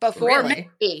before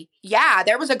me. Yeah,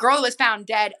 there was a girl that was found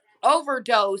dead,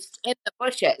 overdosed in the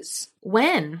bushes.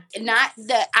 When?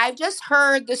 I've just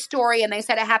heard the story, and they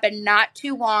said it happened not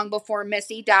too long before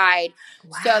Missy died.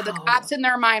 Wow. So the cops in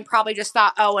their mind probably just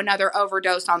thought, oh, another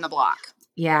overdose on the block.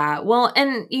 Yeah. Well,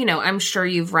 and I'm sure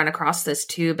you've run across this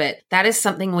too, but that is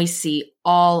something we see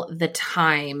all the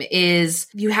time is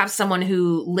you have someone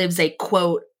who lives a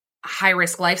quote high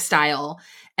risk lifestyle,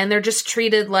 and they're just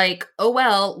treated like, oh,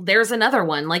 well, there's another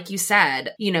one. Like you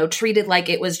said, treated like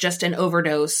it was just an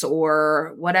overdose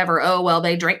or whatever. Oh, well,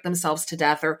 they drank themselves to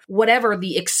death or whatever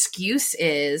the excuse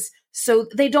is. So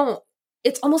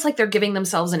it's almost like they're giving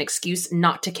themselves an excuse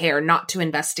not to care, not to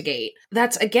investigate.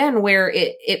 That's, again, where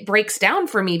it breaks down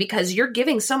for me, because you're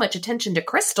giving so much attention to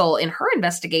Crystal in her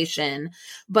investigation,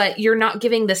 but you're not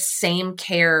giving the same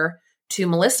care to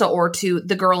Melissa or to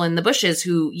the girl in the bushes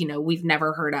who, we've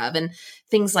never heard of and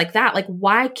things like that. Like,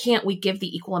 why can't we give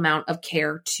the equal amount of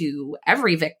care to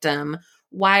every victim?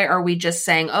 Why are we just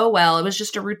saying, oh, well, it was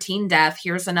just a routine death.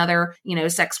 Here's another,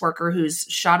 sex worker who's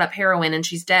shot up heroin and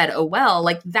she's dead. Oh, well,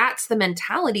 like that's the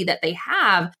mentality that they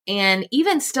have. And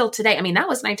even still today, I mean, that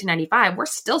was 1995. We're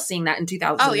still seeing that in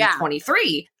 2023. Oh,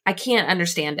 yeah. I can't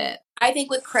understand it. I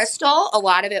think with Crystal, a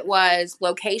lot of it was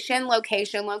location,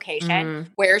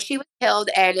 where she was killed.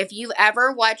 And if you've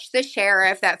ever watched the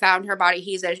sheriff that found her body,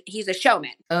 he's a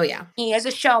showman. Oh, yeah. He is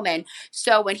a showman.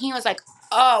 So when he was like,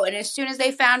 oh, and as soon as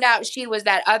they found out she was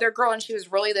that other girl and she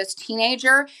was really this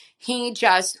teenager, he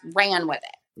just ran with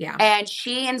it. Yeah. And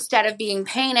she, instead of being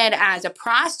painted as a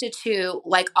prostitute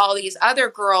like all these other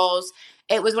girls,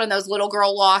 it was one of those little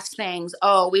girl lost things.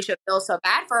 Oh, we should feel so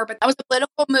bad for her. But that was a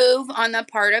political move on the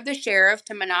part of the sheriff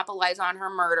to monopolize on her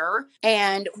murder.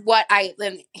 And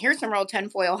here's some real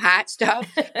tinfoil hat stuff.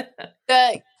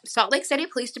 The Salt Lake City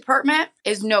Police Department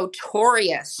is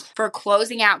notorious for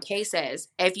closing out cases.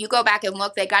 If you go back and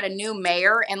look, they got a new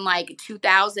mayor in like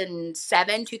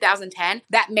 2007, 2010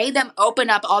 that made them open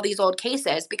up all these old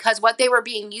cases, because what they were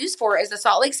being used for is the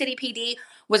Salt Lake City PD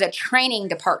was a training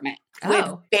department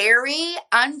with very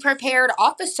unprepared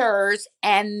officers,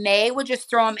 and they would just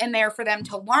throw them in there for them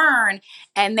to learn.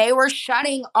 And they were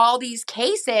shutting all these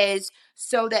cases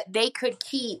so that they could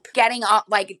keep getting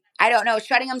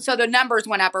shutting them so the numbers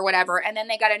went up or whatever. And then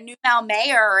they got a new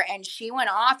mayor, and she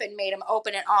went off and made them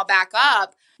open it all back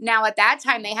up. Now, at that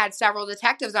time, they had several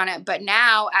detectives on it. But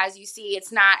now, as you see,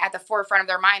 it's not at the forefront of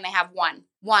their mind. They have one.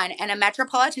 And a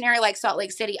metropolitan area like Salt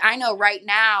Lake City, I know right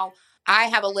now, I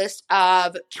have a list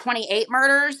of 28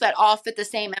 murders that all fit the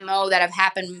same MO that have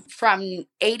happened from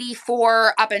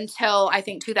 84 up until, I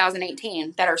think,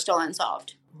 2018 that are still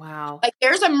unsolved. Wow. Like,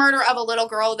 there's a murder of a little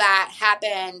girl that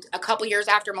happened a couple years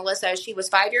after Melissa. She was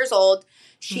 5 years old.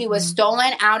 She was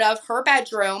stolen out of her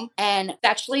bedroom and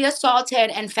sexually assaulted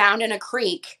and found in a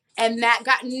creek. And that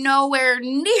got nowhere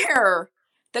near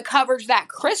the coverage that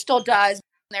Crystal does.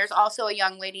 There's also a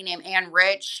young lady named Ann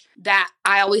Rich that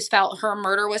I always felt her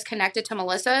murder was connected to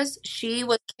Melissa's. She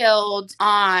was killed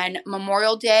on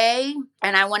Memorial Day,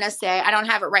 and I want to say, I don't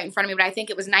have it right in front of me, but I think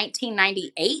it was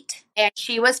 1998. And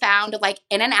she was found like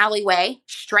in an alleyway,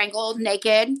 strangled,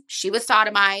 naked. She was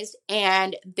sodomized,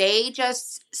 and they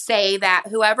just say that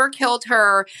whoever killed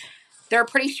her they're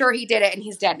pretty sure he did it and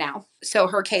he's dead now. So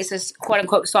her case is quote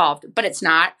unquote solved, but it's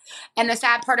not. And the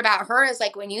sad part about her is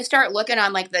like when you start looking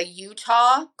on like the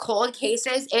Utah cold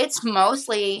cases, it's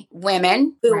mostly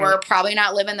women who Right. are probably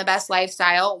not living the best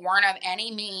lifestyle, weren't of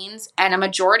any means. And a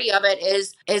majority of it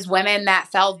is women that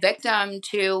fell victim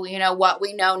to, you know, what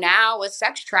we know now with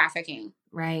sex trafficking.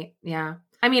 Right. Yeah.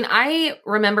 I mean, I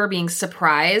remember being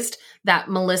surprised that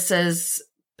Melissa's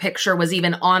picture was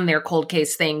even on their cold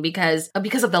case thing because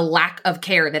of the lack of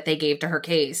care that they gave to her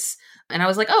case. And I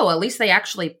was like, oh, at least they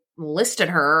actually listed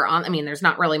her on. I mean, there's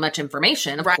not really much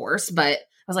information, of course, but I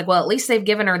was like, well, at least they've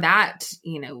given her that,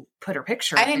 you know, put her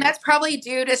picture. I think that's probably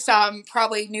due to some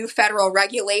probably new federal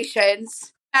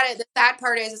regulations. The sad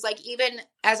part is like, even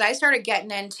as I started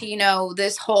getting into, you know,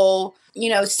 this whole, you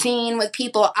know, scene with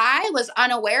people, I was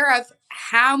unaware of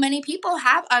how many people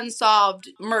have unsolved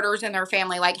murders in their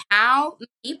family, like how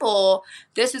people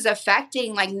this is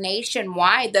affecting like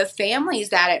nationwide, the families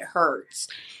that it hurts.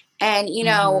 And, you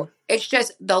know, it's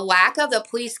just the lack of the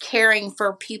police caring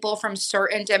for people from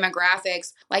certain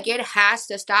demographics. Like it has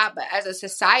to stop. But as a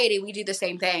society, we do the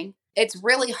same thing. It's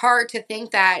really hard to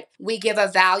think that we give a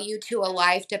value to a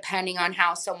life depending on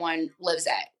how someone lives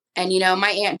it. And, you know, my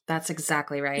aunt. That's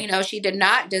exactly right. You know, she did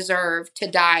not deserve to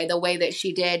die the way that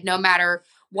she did, no matter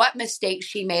what mistakes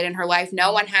she made in her life.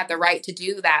 No one had the right to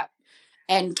do that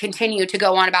and continue to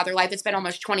go on about their life. It's been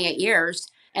almost 28 years.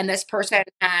 And this person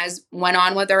has went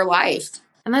on with their life.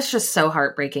 And that's just so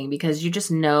heartbreaking because you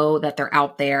just know that they're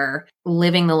out there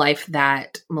living the life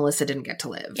that Melissa didn't get to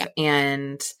live. Yeah.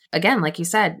 And again, like you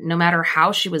said, no matter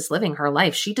how she was living her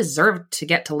life, she deserved to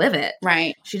get to live it.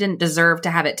 Right. She didn't deserve to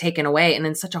have it taken away, and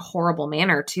in such a horrible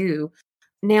manner too.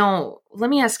 Now, let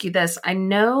me ask you this. I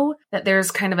know that there's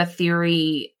kind of a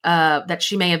theory that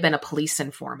she may have been a police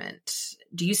informant.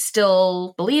 Do you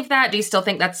still believe that? Do you still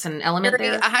think that's an element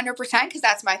there? 100%, because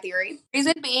that's my theory.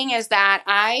 Reason being is that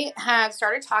I have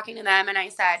started talking to them and I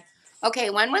said, okay,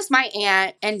 when was my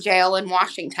aunt in jail in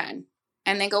Washington?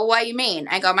 And they go, what do you mean?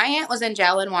 I go, my aunt was in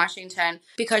jail in Washington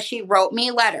because she wrote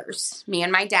me letters, me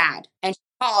and my dad. And she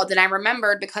called, and I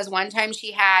remembered because one time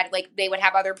she had, like, they would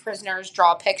have other prisoners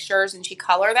draw pictures and she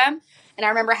color them. And I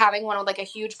remember having one with like a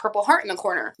huge purple heart in the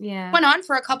corner. Yeah. Went on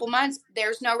for a couple months.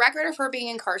 There's no record of her being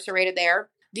incarcerated there.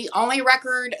 The only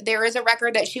record, there is a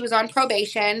record that she was on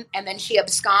probation and then she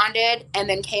absconded and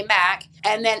then came back.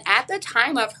 And then at the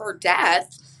time of her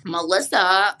death,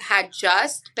 Melissa had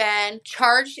just been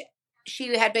charged.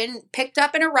 She had been picked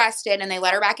up and arrested and they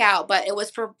let her back out, but it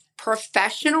was for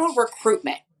professional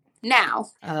recruitment. Now,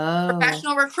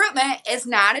 professional recruitment is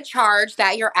not a charge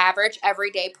that your average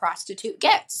everyday prostitute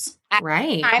gets. At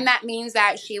the time, that means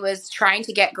that she was trying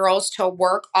to get girls to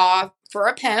work off for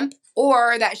a pimp,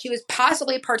 or that she was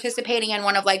possibly participating in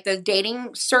one of like the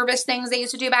dating service things they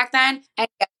used to do back then and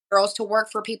get girls to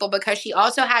work for people, because she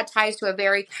also had ties to a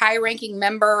very high-ranking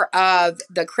member of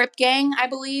the Crip gang, I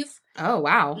believe. Oh,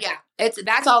 wow. Yeah.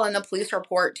 That's all in the police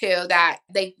report too, that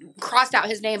they crossed out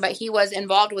his name, but he was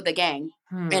involved with the gang.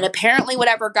 And apparently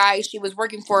whatever guy she was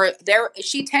working for there,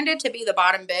 she tended to be the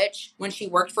bottom bitch when she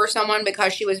worked for someone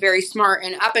because she was very smart.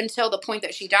 And up until the point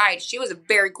that she died, she was a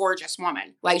very gorgeous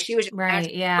woman. Like she was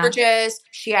gorgeous.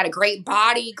 She had a great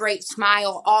body, great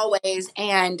smile always.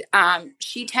 And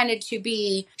she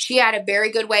had a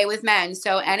very good way with men.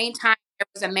 So anytime there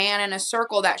was a man in a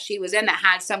circle that she was in that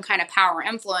had some kind of power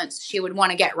influence, she would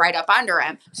want to get right up under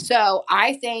him. So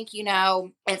I think, you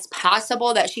know, it's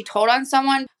possible that she told on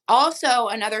someone. Also,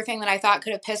 another thing that I thought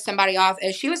could have pissed somebody off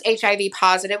is she was HIV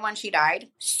positive when she died.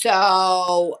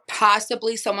 So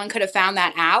possibly someone could have found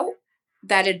that out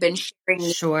that had been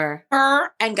sharing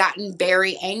her and gotten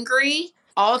very angry.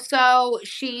 Also,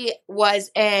 she was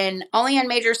only in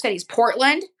major cities.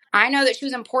 Portland. I know that she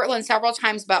was in Portland several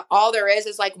times, but all there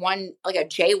is like a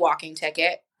jaywalking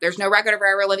ticket. There's no record of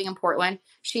her ever living in Portland.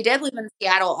 She did live in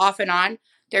Seattle off and on.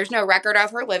 There's no record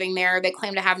of her living there. They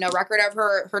claim to have no record of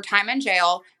her time in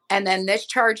jail. And then this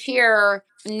charge here,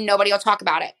 nobody will talk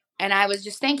about it. And I was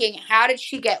just thinking, how did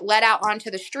she get let out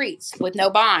onto the streets with no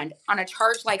bond on a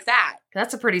charge like that?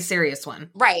 That's a pretty serious one.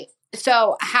 Right.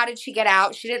 So how did she get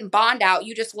out? She didn't bond out.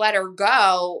 You just let her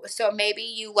go. So maybe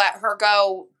you let her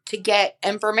go to get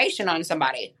information on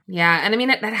somebody. Yeah. And I mean,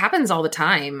 that happens all the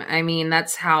time. I mean,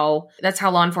 that's how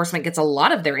law enforcement gets a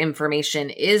lot of their information,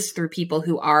 is through people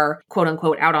who are quote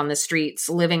unquote out on the streets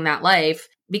living that life,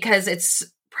 because it's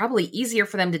probably easier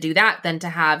for them to do that than to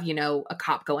have, you know, a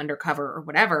cop go undercover or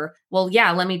whatever. Well,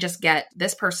 yeah, let me just get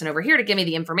this person over here to give me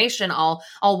the information. I'll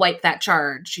wipe that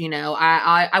charge. You know,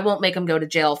 I won't make them go to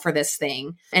jail for this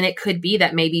thing. And it could be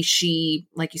that maybe she,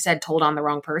 like you said, told on the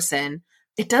wrong person.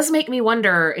 it does make me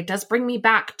wonder. It does bring me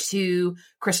back to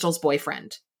Crystal's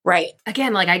boyfriend. Right.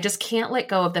 Again, like I just can't let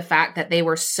go of the fact that they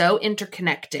were so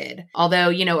interconnected. Although,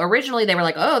 you know, originally they were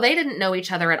like, oh, they didn't know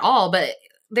each other at all. But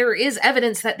there is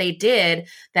evidence that they did,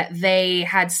 that they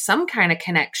had some kind of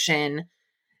connection.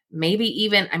 Maybe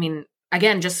even, I mean,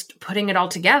 again, just putting it all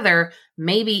together,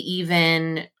 maybe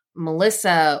even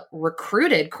Melissa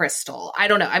recruited Crystal. I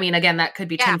don't know. I mean, again, that could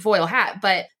be tinfoil hat,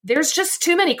 but there's just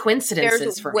too many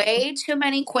coincidences for me. Way too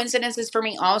many coincidences for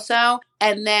me also.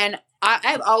 And then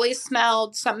I've always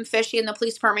smelled something fishy in the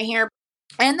police department here.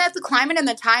 And that the climate and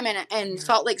the time in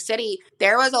Salt Lake City,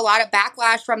 there was a lot of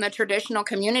backlash from the traditional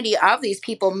community of these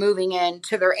people moving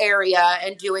into their area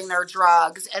and doing their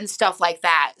drugs and stuff like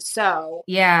that. So,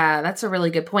 yeah, that's a really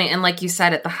good point. And like you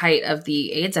said, at the height of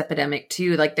the AIDS epidemic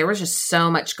too, like there was just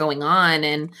so much going on,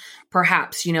 and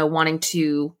perhaps, you know, wanting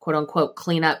to quote unquote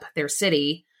clean up their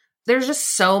city. There's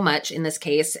just so much in this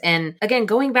case. And again,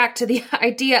 going back to the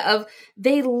idea of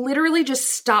they literally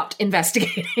just stopped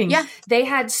investigating. Yeah. They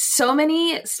had so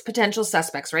many potential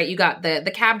suspects, right? You got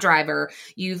the cab driver.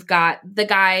 You've got the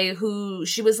guy who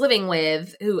she was living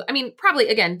with, who, I mean, probably,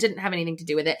 again, didn't have anything to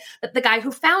do with it. But the guy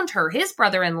who found her, his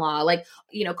brother-in-law, like,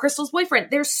 you know, Crystal's boyfriend.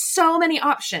 There's so many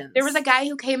options. There was a guy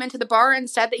who came into the bar and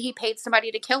said that he paid somebody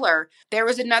to kill her. There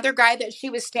was another guy that she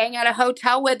was staying at a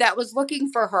hotel with that was looking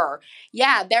for her.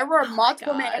 Yeah, there were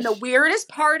multiple men. And the weirdest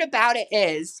part about it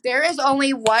is there is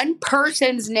only one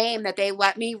person's name that they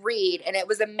let me read, and it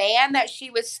was a man that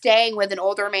she was staying with, an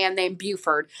older man named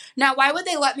Buford. Now, why would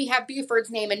they let me have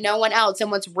Buford's name and no one else?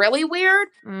 And what's really weird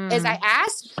is I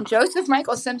asked Joseph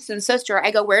Michael Simpson's sister,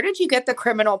 I go, where did you get the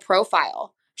criminal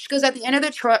profile? She goes, at the end of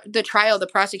the trial, the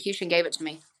prosecution gave it to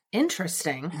me.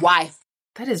 Interesting. Why?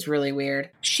 That is really weird.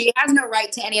 She has no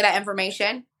right to any of that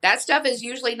information. That stuff is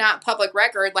usually not public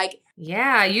record. Like,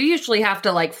 yeah, you usually have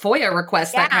to like FOIA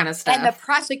request that kind of stuff. And the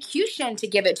prosecution to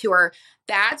give it to her.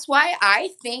 That's why I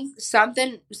think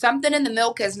something in the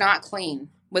milk is not clean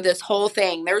with this whole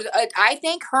thing. I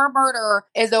think her murder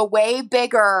is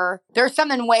there's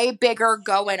something way bigger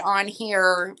going on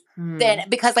here than,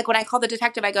 because like when I called the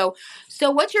detective, I go, so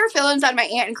what's your feelings on my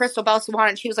aunt and Crystal Bell-Swan?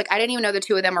 And she was like, I didn't even know the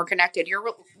two of them were connected. You're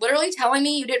literally telling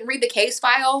me you didn't read the case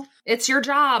file? It's your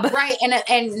job. Right.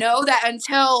 And know that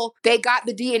until they got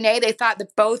the DNA, they thought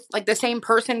that both, like the same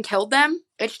person killed them.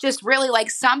 It's just really like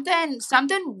something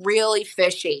really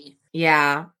fishy.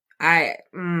 Yeah. I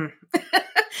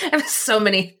have so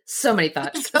many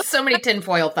thoughts, so many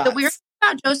tinfoil thoughts. The weird thing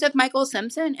about Joseph Michael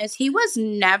Simpson is he was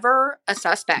never a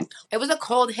suspect. It was a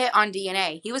cold hit on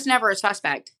DNA. He was never a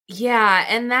suspect. Yeah,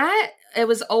 and it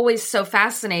was always so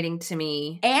fascinating to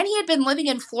me. And he had been living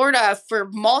in Florida for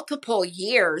multiple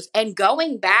years and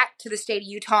going back to the state of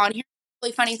Utah. And here's a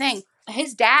really funny thing.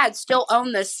 His dad still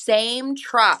owned the same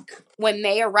truck when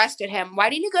they arrested him. Why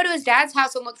didn't you go to his dad's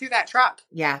house and look through that truck?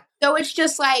 Yeah. So it's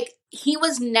just like he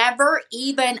was never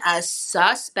even a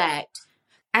suspect.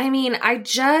 I mean, I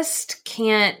just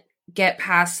can't get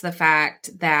past the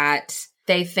fact that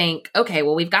they think, okay,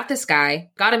 well, we've got this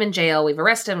guy, got him in jail, we've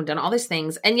arrested him, we've done all these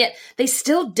things, and yet they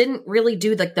still didn't really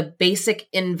do like the basic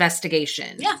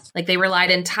investigation. Yeah. Like they relied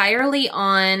entirely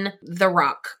on the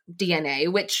rock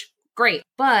DNA, which great.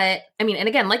 But I mean, and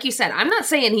again, like you said, I'm not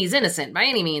saying he's innocent by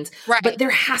any means, right? But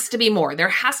there has to be more. There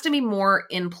has to be more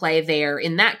in play there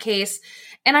in that case.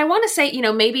 And I want to say, you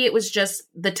know, maybe it was just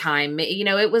the time, you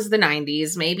know, it was the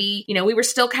 90s. Maybe, you know, we were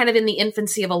still kind of in the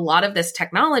infancy of a lot of this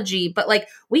technology, but like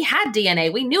we had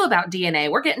DNA, we knew about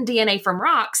DNA, we're getting DNA from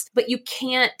rocks, but you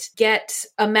can't get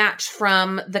a match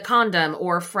from the condom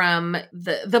or from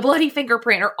the bloody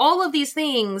fingerprint or all of these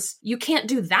things. You can't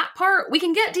do that part. We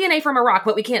can get DNA from a rock,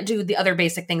 but we can't do the other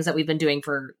basic things that we've been doing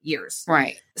for years.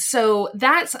 Right. So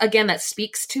that's, again, that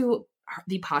speaks to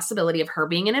the possibility of her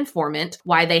being an informant,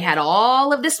 why they had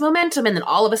all of this momentum, and then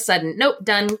all of a sudden, nope,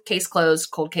 done, case closed,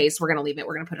 cold case, we're going to leave it,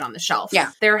 we're going to put it on the shelf.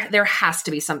 Yeah. There has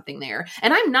to be something there.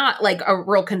 And I'm not like a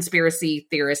real conspiracy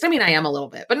theorist. I mean, I am a little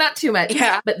bit, but not too much.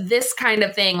 Yeah. But this kind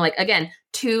of thing, like, again,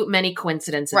 too many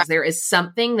coincidences. Right. There is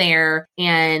something there,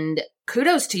 and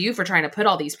kudos to you for trying to put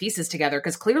all these pieces together,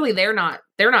 because clearly they're not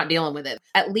dealing with it.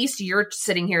 At least you're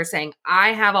sitting here saying,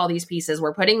 I have all these pieces,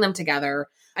 we're putting them together.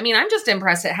 I mean, I'm just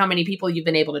impressed at how many people you've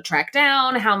been able to track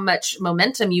down, how much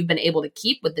momentum you've been able to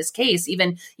keep with this case,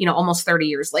 even, you know, almost 30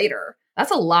 years later.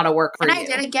 That's a lot of work for you. And I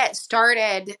didn't get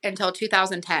started until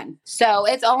 2010. So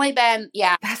it's only been,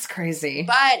 That's crazy.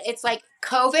 But it's like,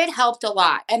 COVID helped a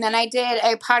lot. And then I did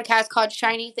a podcast called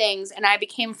Shiny Things, and I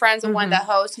became friends with one of the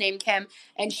hosts named Kim,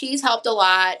 and she's helped a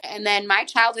lot. And then my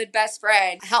childhood best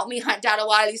friend helped me hunt down a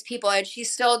lot of these people, and she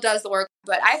still does the work.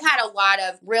 But I've had a lot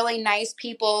of really nice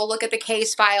people look at the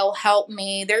case file, help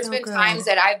me. There's been times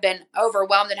that I've been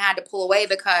overwhelmed and had to pull away,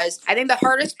 because I think the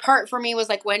hardest part for me was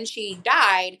like when she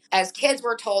died, as kids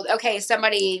were told, okay,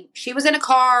 she was in a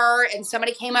car and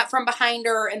somebody came up from behind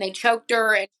her and they choked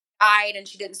her and died and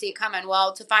she didn't see it coming.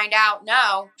 Well, to find out,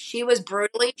 no, she was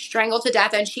brutally strangled to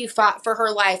death and she fought for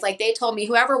her life. Like they told me,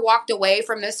 whoever walked away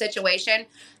from this situation,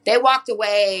 they walked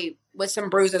away with some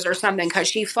bruises or something, because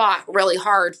she fought really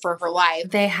hard for her life.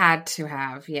 They had to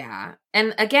have, yeah.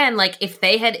 And again, like if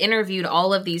they had interviewed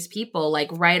all of these people like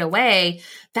right away,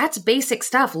 that's basic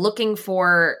stuff, looking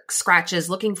for scratches,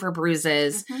 looking for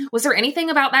bruises. Was there anything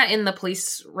about that in the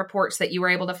police reports that you were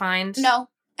able to find? No.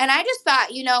 And I just thought,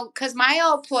 because my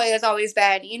old ploy has always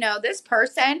been, this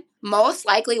person most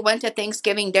likely went to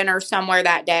Thanksgiving dinner somewhere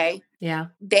that day. Yeah.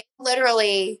 They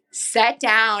literally sat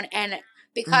down, and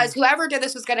because whoever did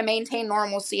this was going to maintain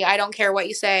normalcy, I don't care what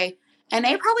you say. And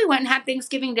they probably went and had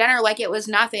Thanksgiving dinner like it was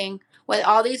nothing, with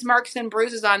all these marks and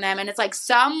bruises on them. And it's like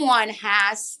someone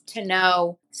has to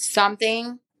know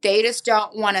something. They just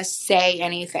don't want to say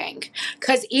anything.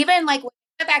 Because even like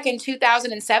back in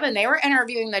 2007, they were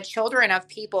interviewing the children of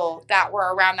people that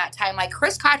were around that time. Like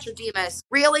Chris Kocher-Demas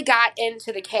really got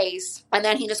into the case, and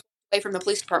then he just went away from the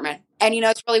police department. And,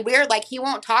 it's really weird. Like, he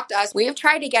won't talk to us. We've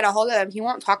tried to get a hold of him. He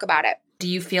won't talk about it. Do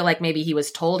you feel like maybe he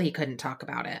was told he couldn't talk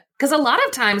about it? Because a lot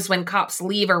of times when cops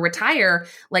leave or retire,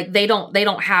 like they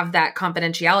don't have that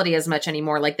confidentiality as much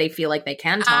anymore. Like they feel like they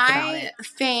can talk about it. I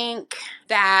think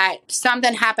that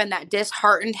something happened that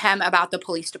disheartened him about the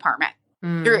police department.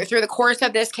 Through the course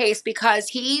of this case, because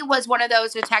he was one of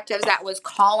those detectives that was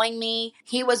calling me.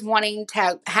 He was wanting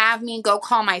to have me go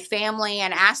call my family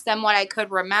and ask them what I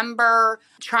could remember,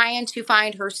 trying to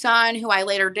find her son, who I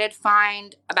later did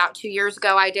find about 2 years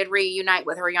ago. I did reunite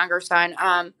with her younger son.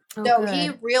 So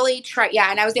he really tried. Yeah.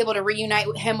 And I was able to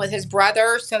reunite him with his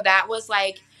brother. So that was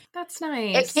like, that's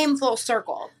nice. It came full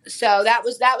circle. So that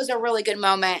was a really good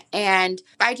moment. And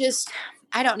I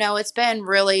don't know. It's been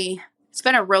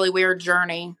a really weird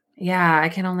journey. Yeah, I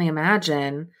can only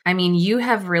imagine. I mean, you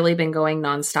have really been going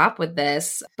nonstop with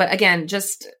this. But again,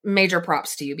 just major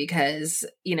props to you, because,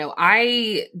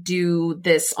 I do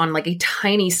this on like a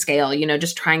tiny scale,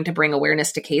 just trying to bring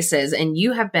awareness to cases. And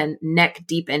you have been neck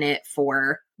deep in it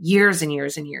for years and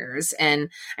years and years. And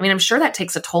I mean, I'm sure that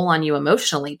takes a toll on you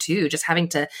emotionally too, just having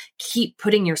to keep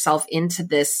putting yourself into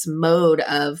this mode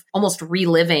of almost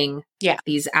reliving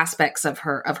these aspects of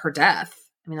her death.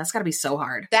 I mean, that's got to be so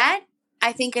hard. That,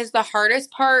 I think, is the hardest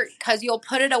part, because you'll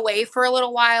put it away for a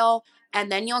little while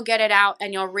and then you'll get it out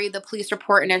and you'll read the police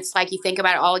report and it's like you think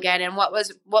about it all again. And what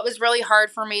was really hard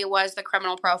for me was the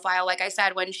criminal profile. Like I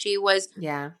said,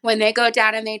 when they go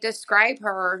down and they describe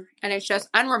her, and it's just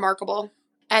unremarkable.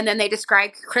 And then they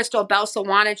describe Crystal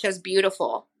Belsawanich as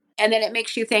beautiful. And then it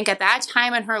makes you think, at that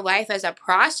time in her life as a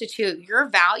prostitute, your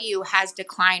value has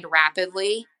declined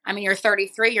rapidly. I mean, you're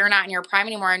 33, you're not in your prime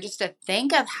anymore. And just to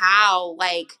think of how,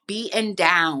 like, beaten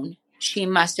down she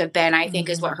must have been, I think,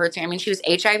 is what hurts me. I mean, she was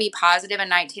HIV positive in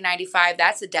 1995.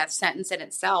 That's a death sentence in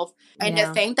itself. And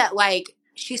to think that, like,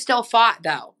 she still fought,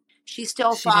 though. She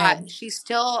still fought.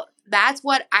 That's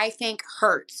what I think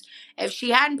hurts. If she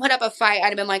hadn't put up a fight, I'd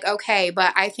have been like, okay.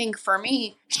 But I think for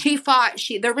me, she fought.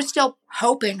 There was still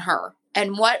hope in her.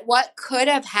 And what could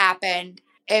have happened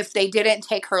if they didn't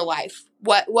take her life?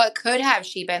 What could have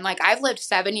she been? Like, I've lived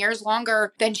 7 years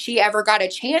longer than she ever got a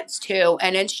chance to.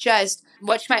 And it's just,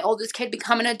 watch my oldest kid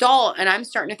become an adult. And I'm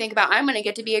starting to think about, I'm going to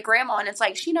get to be a grandma. And it's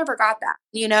like, she never got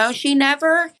that. She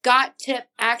never got to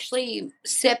actually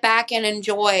sit back and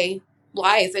enjoy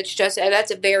life. It's just,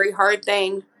 that's a very hard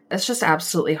thing. It's just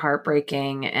absolutely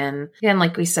heartbreaking. And again,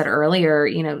 like we said earlier,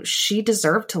 she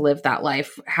deserved to live that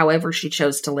life however she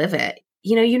chose to live it.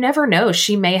 You never know.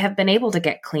 She may have been able to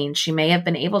get clean. She may have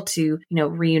been able to,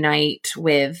 reunite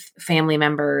with family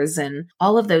members and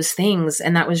all of those things.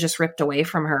 And that was just ripped away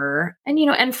from her. And,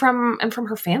 and from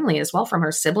her family as well, from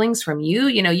her siblings, from you.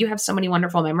 You have so many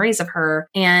wonderful memories of her.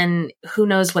 And who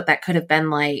knows what that could have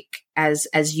been like as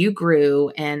you grew,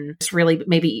 and just really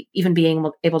maybe even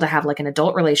being able to have like an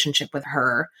adult relationship with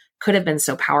her could have been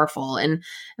so powerful. And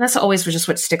that's always just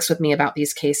what sticks with me about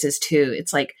these cases too.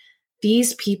 It's like,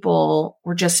 these people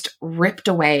were just ripped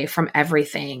away from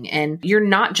everything. And you're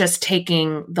not just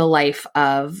taking the life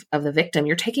of the victim,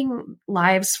 you're taking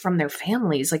lives from their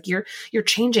families. Like you're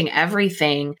changing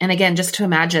everything. And again, just to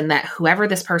imagine that whoever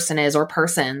this person is or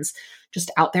persons just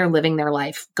out there living their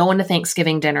life, going to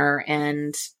Thanksgiving dinner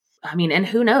and I mean, and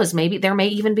who knows, maybe there may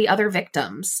even be other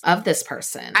victims of this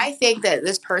person. I think that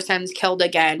this person's killed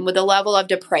again with a level of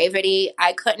depravity.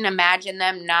 I couldn't imagine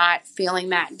them not feeling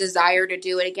that desire to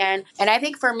do it again. And I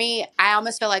think for me, I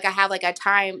almost feel like I have like a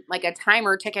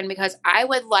timer ticking, because I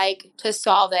would like to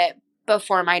solve it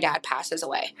before my dad passes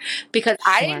away, because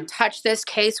I didn't touch this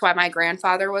case while my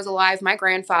grandfather was alive. My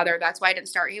grandfather, that's why I didn't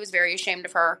start. He was very ashamed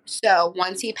of her. So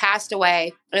once he passed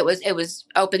away, it was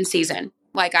open season.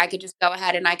 Like, I could just go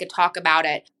ahead and I could talk about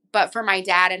it. But for my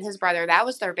dad and his brother, that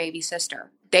was their baby sister.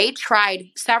 They tried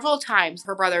several times.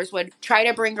 Her brothers would try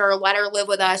to bring her, let her live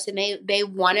with us, and they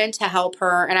wanted to help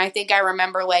her. And I think I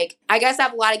remember, like, I guess I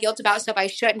have a lot of guilt about stuff I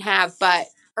shouldn't have, but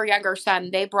her younger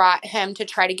son, they brought him to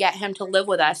try to get him to live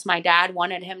with us. My dad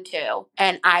wanted him to.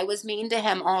 And I was mean to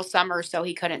him all summer, so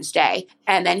he couldn't stay.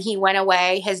 And then he went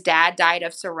away. His dad died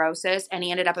of cirrhosis, and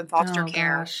he ended up in foster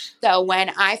care. Gosh. So when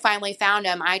I finally found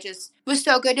him, I just was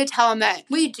so good to tell him that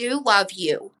we do love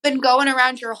you. Been going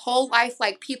around your whole life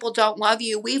like people don't love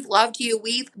you. We've loved you.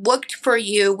 We've looked for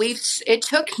you. It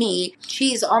took me,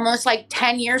 almost like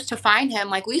 10 years to find him.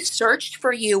 Like, we searched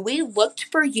for you. We looked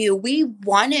for you. We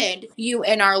wanted you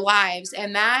in our lives.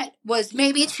 And that was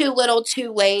maybe too little,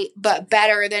 too late, but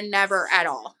better than never at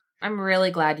all. I'm really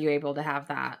glad you were able to have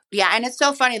that. Yeah, and it's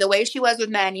so funny, the way she was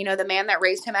with men. You know, the man that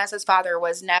raised him as his father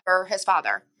was never his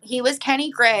father. He was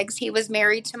Kenny Griggs. He was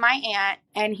married to my aunt,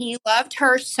 and he loved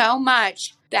her so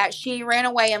much that she ran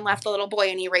away and left the little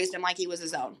boy, and he raised him like he was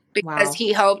his own, because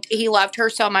he loved her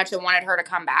so much and wanted her to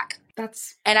come back.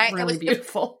 That's it was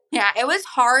beautiful. Yeah, it was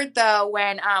hard, though,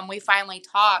 when we finally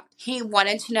talked. He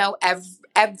wanted to know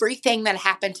everything that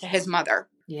happened to his mother.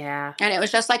 Yeah. And it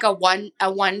was just like a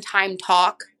one-time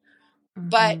talk.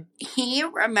 But he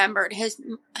remembered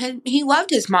he loved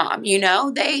his mom, you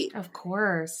know? Of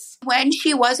course. When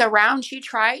she was around, she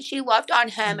loved on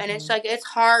him. And it's like, it's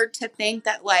hard to think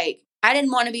that, like, I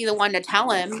didn't want to be the one to tell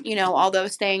him, you know, all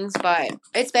those things, but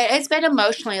it's been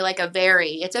emotionally like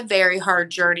it's a very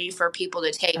hard journey for people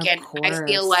to take. And I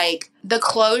feel like the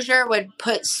closure would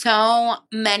put so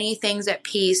many things at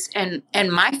peace in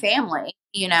my family,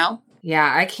 you know?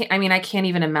 Yeah, I can't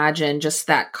even imagine just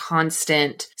that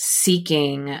constant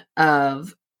seeking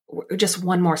of just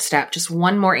one more step, just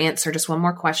one more answer, just one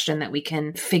more question that we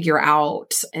can figure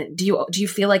out. Do you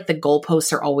feel like the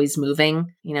goalposts are always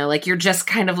moving? You know, like you're just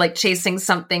kind of like chasing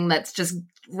something that's just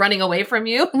running away from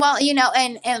you? Well, you know,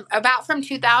 and about from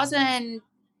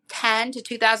 2010 to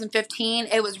 2015,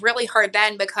 it was really hard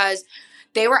then, because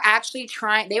they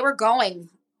were going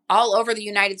all over the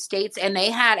United States, and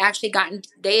they had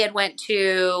went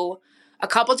to a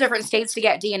couple different states to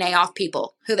get DNA off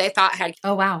people who they thought had.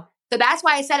 Oh, wow. So that's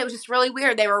why I said it was just really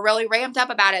weird. They were really ramped up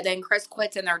about it. Then Chris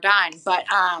quits and they're done. But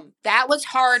that was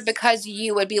hard, because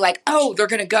you would be like, oh, they're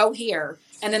going to go here.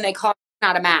 And then they call it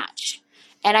not a match.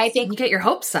 And I think you get your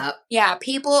hopes up. Yeah.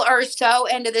 People are so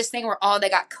into this thing where, they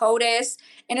got CODIS.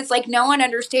 And it's like, no one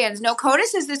understands. No,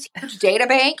 CODIS is this huge data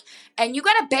bank, and you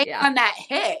got to bank on that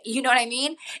hit. You know what I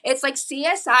mean? It's like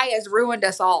CSI has ruined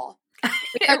us all.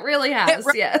 It really has,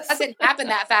 yes. It doesn't happen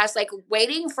that fast. Like,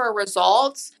 waiting for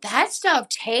results, that stuff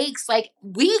takes like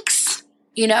weeks.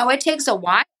 You know, it takes a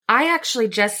while. I actually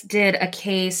just did a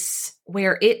case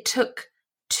where it took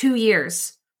 2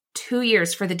 years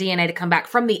for the DNA to come back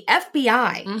from the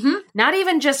FBI, not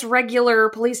even just regular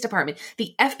police department.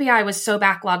 The FBI was so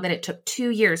backlogged that it took 2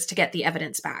 years to get the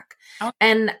evidence back. Oh.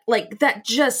 And like, that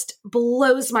just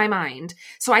blows my mind.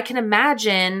 So I can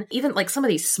imagine even like some of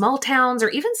these small towns, or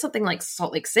even something like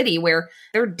Salt Lake City, where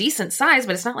they're decent size,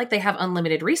 but it's not like they have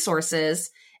unlimited resources.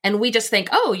 And we just think,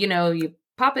 oh, you know, you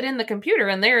pop it in the computer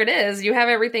and there it is. You have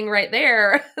everything right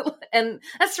there. And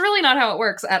that's really not how it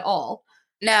works at all.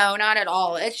 No, not at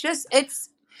all. I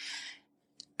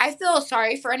feel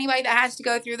sorry for anybody that has to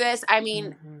go through this. I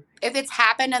mean, if it's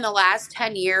happened in the last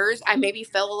 10 years, I maybe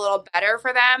feel a little better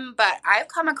for them. But I've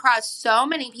come across so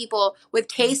many people with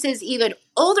cases even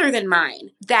older than mine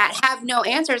that have no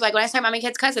answers. Like, when I said my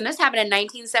kid's cousin, this happened in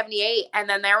 1978. And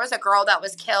then there was a girl that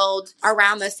was killed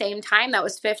around the same time that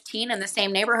was 15 in the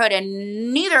same neighborhood.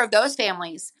 And neither of those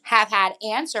families have had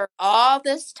answer all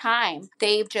this time.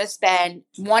 They've just been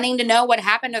wanting to know what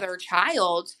happened to their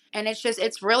child. And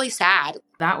it's really sad.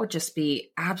 That would just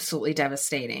be absolutely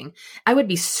devastating. I would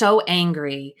be so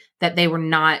angry that they were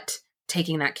not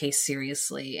taking that case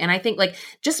seriously. And I think, like,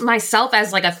 just myself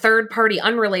as like a third party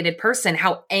unrelated person,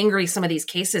 how angry some of these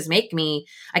cases make me.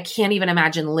 I can't even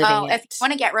imagine living it. If you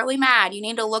want to get really mad, you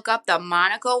need to look up the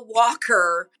Monica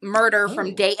Walker murder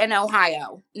from Dayton,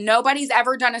 Ohio. Nobody's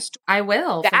ever done a story. I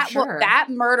will, for sure. That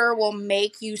murder will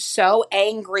make you so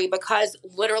angry, because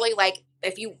literally, like,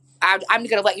 if you I'm going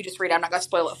to let you just read it. I'm not going to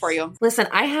spoil it for you. Listen,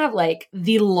 I have like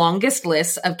the longest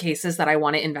list of cases that I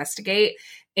want to investigate,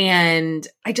 and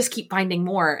I just keep finding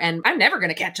more, and I'm never going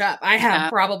to catch up.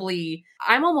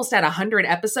 I'm almost at 100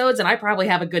 episodes, and I probably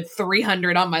have a good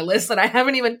 300 on my list that I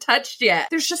haven't even touched yet.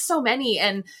 There's just so many.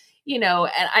 And, and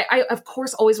I of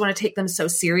course always want to take them so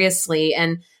seriously.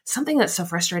 And something that's so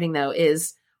frustrating though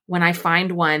is when I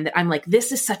find one that I'm like,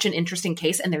 this is such an interesting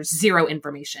case and there's zero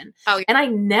information. Oh, yeah. And I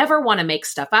never want to make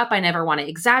stuff up. I never want to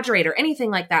exaggerate or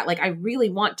anything like that. Like, I really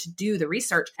want to do the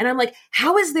research. And I'm like,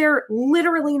 how is there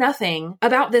literally nothing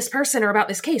about this person or about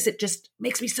this case? It just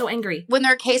makes me so angry. When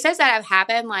there are cases that have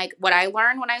happened, like what I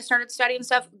learned when I started studying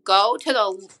stuff, go to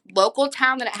the local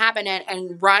town that it happened in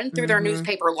and run through their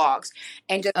newspaper logs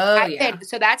and just type in.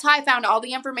 So that's how I found all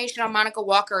the information on Monica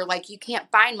Walker. Like, you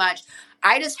can't find much.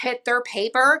 I just hit their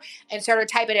paper and started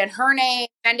typing in her name,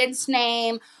 defendant's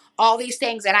name, all these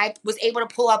things. And I was able to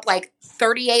pull up like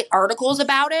 38 articles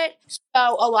about it. So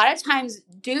a lot of times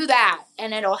do that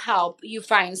and it'll help you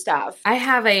find stuff. I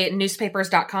have a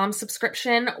newspapers.com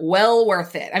subscription. Well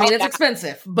worth it. I mean, it's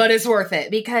expensive, but it's worth it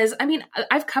because, I mean,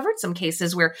 I've covered some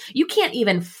cases where you can't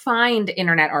even find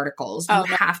internet articles. You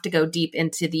have to go deep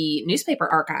into the newspaper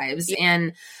archives. Yeah.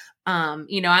 And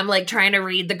I'm like trying to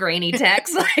read the grainy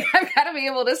text. Like, I've got to be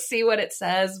able to see what it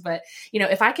says. But,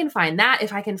 if I can find that,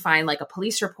 if I can find like a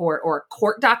police report or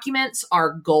court documents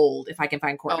are gold. If I can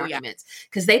find court documents,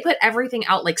 because they put everything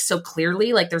out like so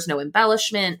clearly, like there's no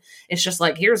embellishment. It's just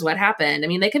like, here's what happened. I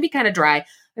mean, they can be kind of dry.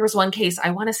 There was one case,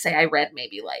 I want to say I read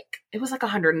maybe it was like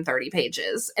 130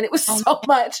 pages and it was so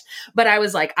much, but I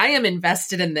was like, I am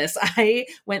invested in this. I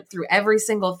went through every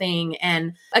single thing.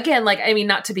 And again, like, I mean,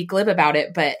 not to be glib about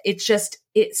it, but it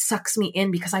sucks me in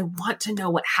because I want to know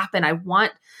what happened. I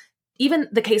want even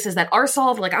the cases that are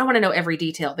solved. Like, I want to know every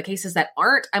detail. The cases that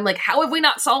aren't, I'm like, how have we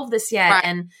not solved this yet? Right.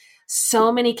 And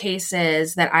so many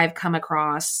cases that I've come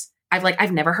across,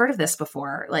 I've never heard of this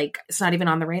before. Like, it's not even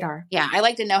on the radar. Yeah. I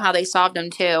like to know how they solved them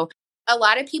too. A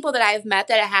lot of people that I've met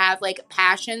that have like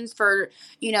passions for,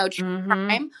 true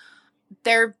crime,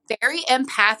 they're very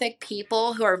empathic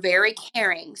people who are very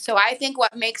caring. So I think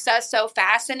what makes us so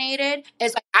fascinated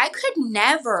is I could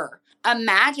never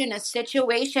imagine a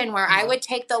situation where I would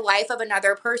take the life of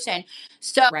another person.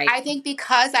 So I think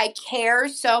because I care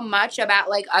so much about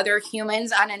like other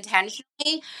humans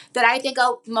unintentionally, that I think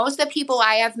most of the people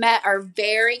I have met are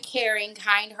very caring,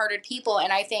 kind-hearted people.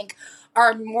 And I think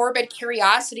our morbid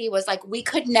curiosity was like, we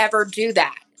could never do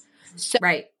that. So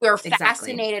we're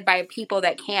fascinated by people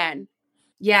that can.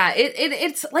 Yeah,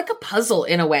 it's like a puzzle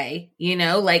in a way,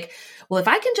 like, well, if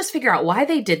I can just figure out why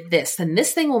they did this, then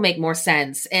this thing will make more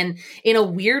sense. And in a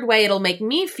weird way, it'll make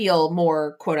me feel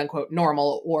more quote unquote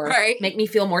normal or make me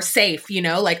feel more safe,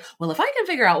 like, well, if I can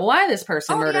figure out why this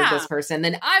person murdered this person,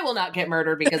 then I will not get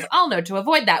murdered because I'll know to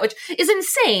avoid that, which is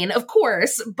insane, of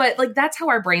course. But like, that's how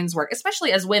our brains work,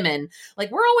 especially as women. Like,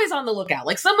 we're always on the lookout.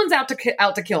 Like, someone's out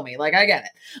to kill me. Like, I get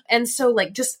it. And so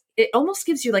like, it almost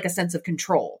gives you like a sense of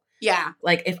control. Yeah.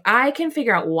 Like, if I can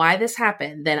figure out why this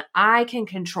happened, then I can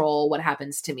control what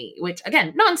happens to me, which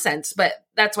again, nonsense, but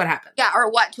that's what happened. Yeah.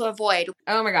 Or what to avoid.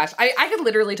 Oh my gosh. I could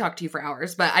literally talk to you for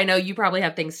hours, but I know you probably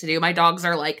have things to do. My dogs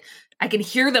are like, I can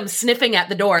hear them sniffing at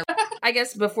the door. I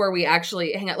guess before we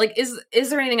actually hang out, like, is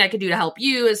there anything I could do to help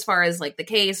you as far as like the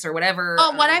case or whatever?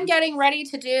 Well, what I'm getting ready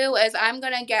to do is I'm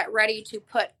going to get ready to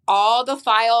put all the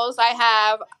files I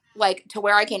have like to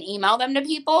where I can email them to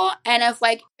people. And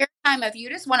if you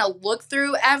just want to look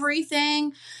through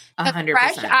everything, 100%.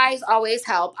 Fresh eyes always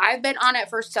help. I've been on it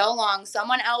for so long.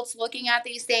 Someone else looking at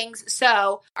these things.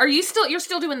 So you're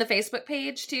still doing the Facebook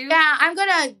page too? Yeah, I'm going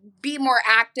to be more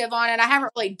active on it. I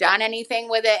haven't really done anything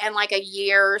with it in like a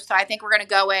year. So I think we're going to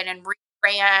go in and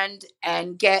rebrand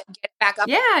and get back up.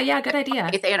 Yeah. Good idea.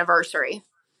 8th anniversary.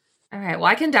 All right. Well,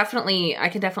 I can definitely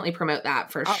promote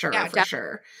that for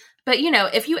sure. But,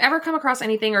 if you ever come across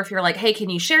anything or if you're like, hey, can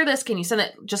you share this? Can you send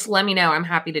it? Just let me know. I'm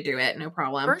happy to do it. No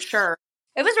problem. For sure.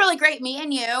 It was really great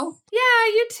meeting you. Yeah,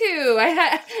 you too.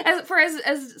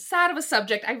 As sad of a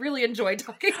subject, I really enjoyed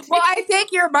talking to you. Well, I think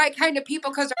you're my kind of people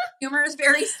because our humor is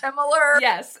very similar.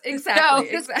 Yes, exactly.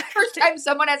 So, it's the first time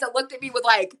someone hasn't looked at me with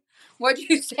like, what'd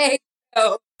you say?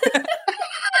 Oh.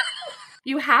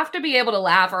 You have to be able to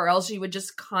laugh or else you would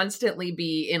just constantly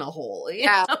be in a hole.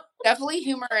 Yeah, definitely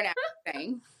humor and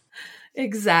everything.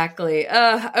 Exactly.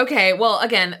 Okay. Well,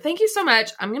 again, thank you so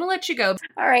much. I'm going to let you go.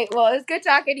 All right. Well, it was good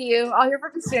talking to you. I'll hear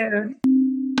from you soon.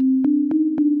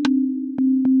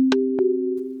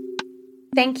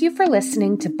 Thank you for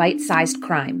listening to Bite-Sized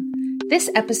Crime. This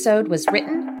episode was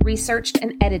written, researched,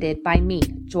 and edited by me,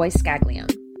 Joy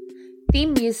Scaglione.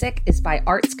 Theme music is by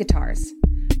Arts Guitars.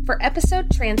 For episode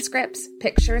transcripts,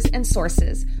 pictures, and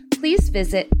sources, please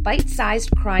visit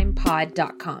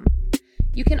bitesizedcrimepod.com.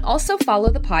 You can also follow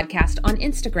the podcast on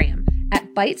Instagram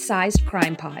at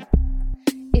bitesizedcrimepod.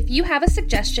 If you have a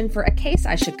suggestion for a case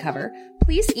I should cover,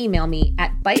 please email me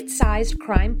at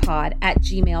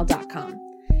bitesizedcrimepod@gmail.com.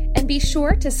 And be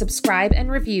sure to subscribe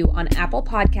and review on Apple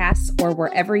Podcasts or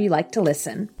wherever you like to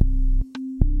listen.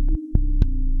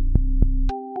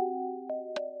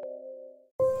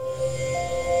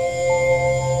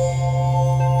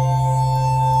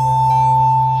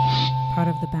 Part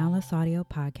of the Boundless Audio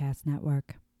Podcast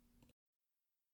Network.